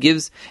teretz the Ran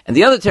gives, and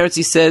the other teretz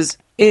he says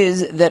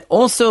is that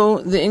also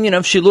the inyan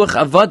of Shiluch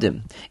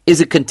Avadim is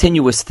a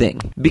continuous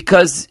thing,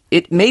 because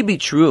it may be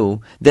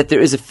true that there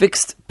is a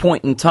fixed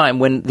point in time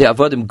when the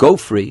Avadim go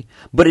free,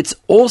 but it's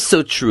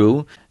also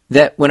true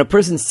that when a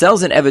person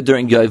sells an Eved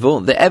during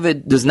Yovel, the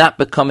Eved does not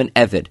become an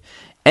Eved.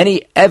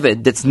 Any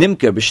Eved that's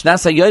Nimker,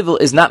 B'Shnas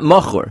HaYovel, is not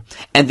Mochor,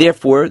 and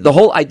therefore the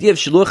whole idea of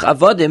Shiluch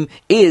Avadim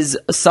is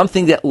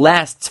something that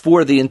lasts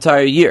for the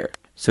entire year.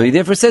 So he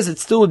therefore says it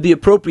still would be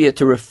appropriate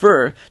to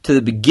refer to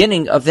the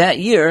beginning of that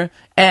year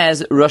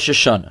as Rosh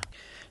Hashanah.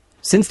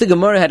 Since the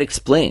Gemara had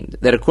explained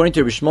that according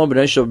to Rishmol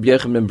B'Reshav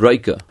B'Yechon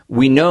B'Broika,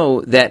 we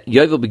know that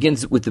Yovel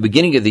begins with the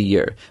beginning of the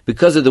year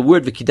because of the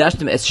word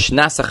V'kidashtem es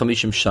Shnas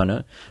HaChamishim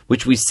Shana,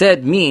 which we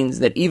said means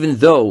that even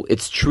though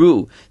it's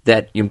true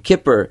that Yom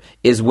Kippur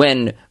is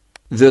when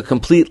the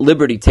complete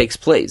liberty takes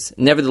place.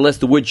 Nevertheless,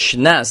 the word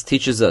shnas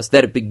teaches us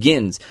that it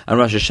begins on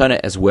Rosh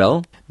Hashanah as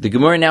well. The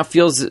Gemara now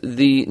feels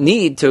the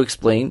need to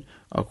explain,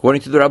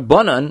 according to the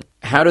Rabbanan,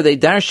 how do they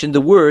darshan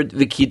the word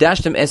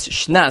v'kidashtem es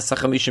shnas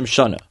hachamishim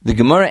shana? The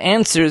Gemara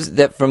answers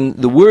that from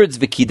the words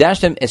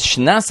v'kidashtem es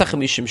shnas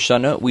hachamishim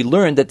shana, we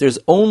learn that there's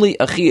only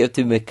a chiyuv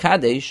to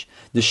mekadesh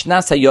the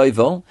shnas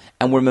hayovel,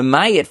 and we're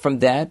memayet from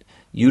that.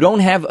 You don't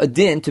have a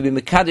din to be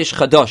mekadesh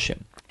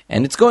chadashim.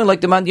 And it's going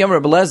like the Man Yom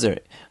Rabbi Lezer,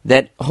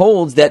 that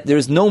holds that there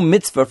is no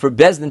mitzvah for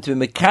Bezdin to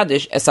be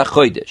Mekadesh es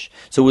HaChodesh.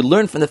 So we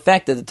learn from the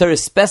fact that the Torah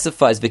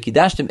specifies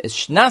V'kidashtem es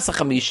Shnas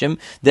HaChamishim,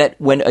 that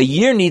when a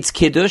year needs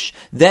Kiddush,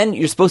 then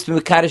you're supposed to be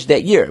Mekadesh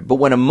that year. But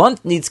when a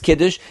month needs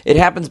Kiddush, it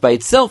happens by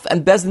itself,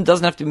 and Bezdin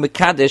doesn't have to be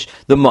Mekadesh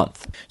the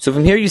month. So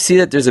from here you see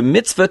that there's a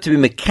mitzvah to be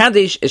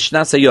Mekadesh es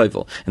Shnas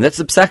HaYovel. And that's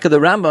the Psach of the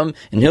Rambam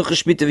in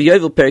Hilchos Shmita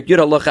V'Yovel, Perek Yud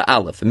Halacha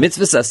Aleph. A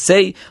mitzvah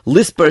sasei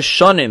lispar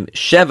shonim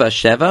sheva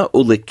sheva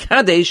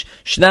ulikadesh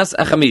Shnas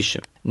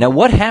Achamishim. Now,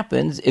 what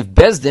happens if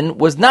Bezdin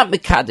was not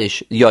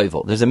Mekadesh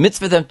Yovel? There's a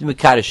mitzvah for them to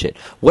Mekadesh it.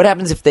 What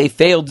happens if they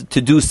failed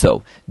to do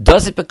so?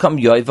 Does it become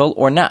Yovel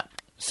or not?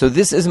 So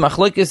this is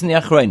Machlokes in the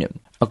Achronim.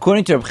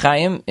 According to Reb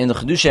Chaim, in the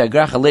Chedushay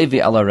Agrach Halevi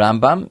ala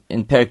Rambam,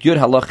 in Perek Yud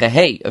Halacha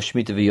Hey of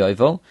Shemitah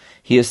V'Yovel,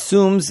 he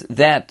assumes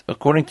that,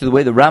 according to the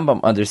way the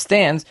Rambam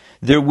understands,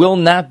 there will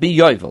not be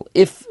Yovel.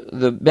 If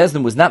the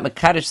Bezdin was not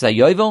Mekadesh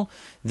Yovel,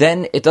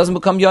 then it doesn't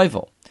become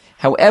Yovel.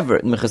 However,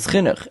 in Mechas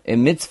Chinuch,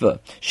 in Mitzvah,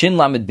 Shin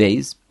Lamed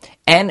Beis,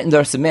 and in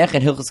Dar Sameach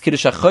and Hilchos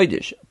Kiddush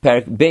HaChodesh,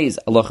 Perek Beis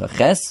Alocha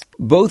Ches,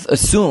 both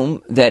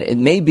assume that it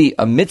may be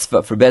a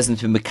mitzvah for Bezdin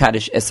to be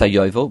Mekadesh Es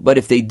HaYovel, but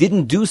if they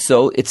didn't do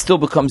so, it still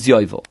becomes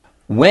Yovel.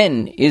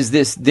 When is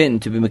this din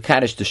to be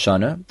Mekadesh to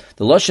Shana?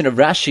 The Lashon of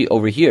Rashi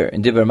over here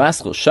in Divrei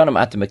Maschil, Shanam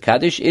Ata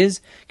Mekadesh, is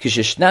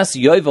Kisheshnas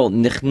Yovel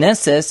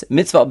Nichneses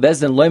Mitzvah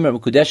Bezdin Loimer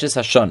Mekudeshes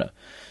HaShana.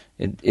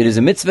 It is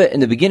a mitzvah in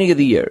the beginning of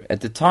the year.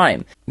 At the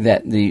time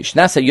that the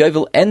Shnas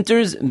HaYovel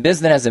enters,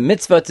 Bezdin has a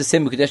mitzvah to say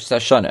Mekadesh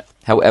Hashana.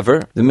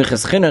 However, the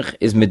Minchas Chinuch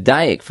is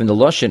medayik from the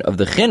Lashon of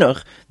the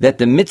Chinuch that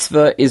the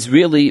mitzvah is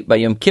really by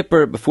Yom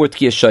Kippur before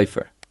Tkiyah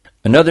Shofar.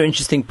 Another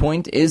interesting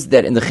point is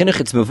that in the Chinuch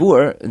it's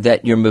mavur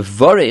that you're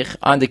mevarich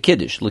on the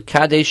Kiddush,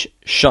 L'kadesh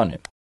Shonim.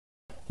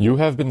 You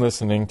have been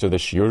listening to the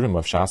Shiurim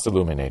of Shas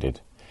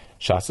Illuminated.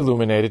 Shas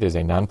Illuminated is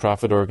a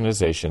non-profit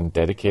organization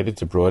dedicated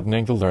to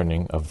broadening the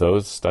learning of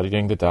those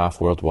studying the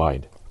Daf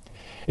worldwide.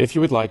 If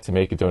you would like to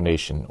make a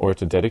donation or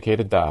to dedicate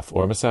a Daf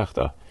or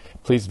Masechta,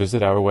 please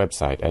visit our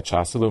website at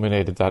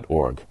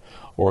shasilluminated.org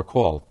or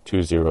call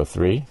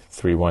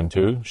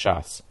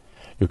 203-312-SHAS.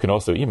 You can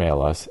also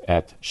email us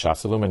at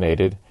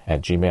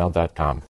shasilluminated@gmail.com.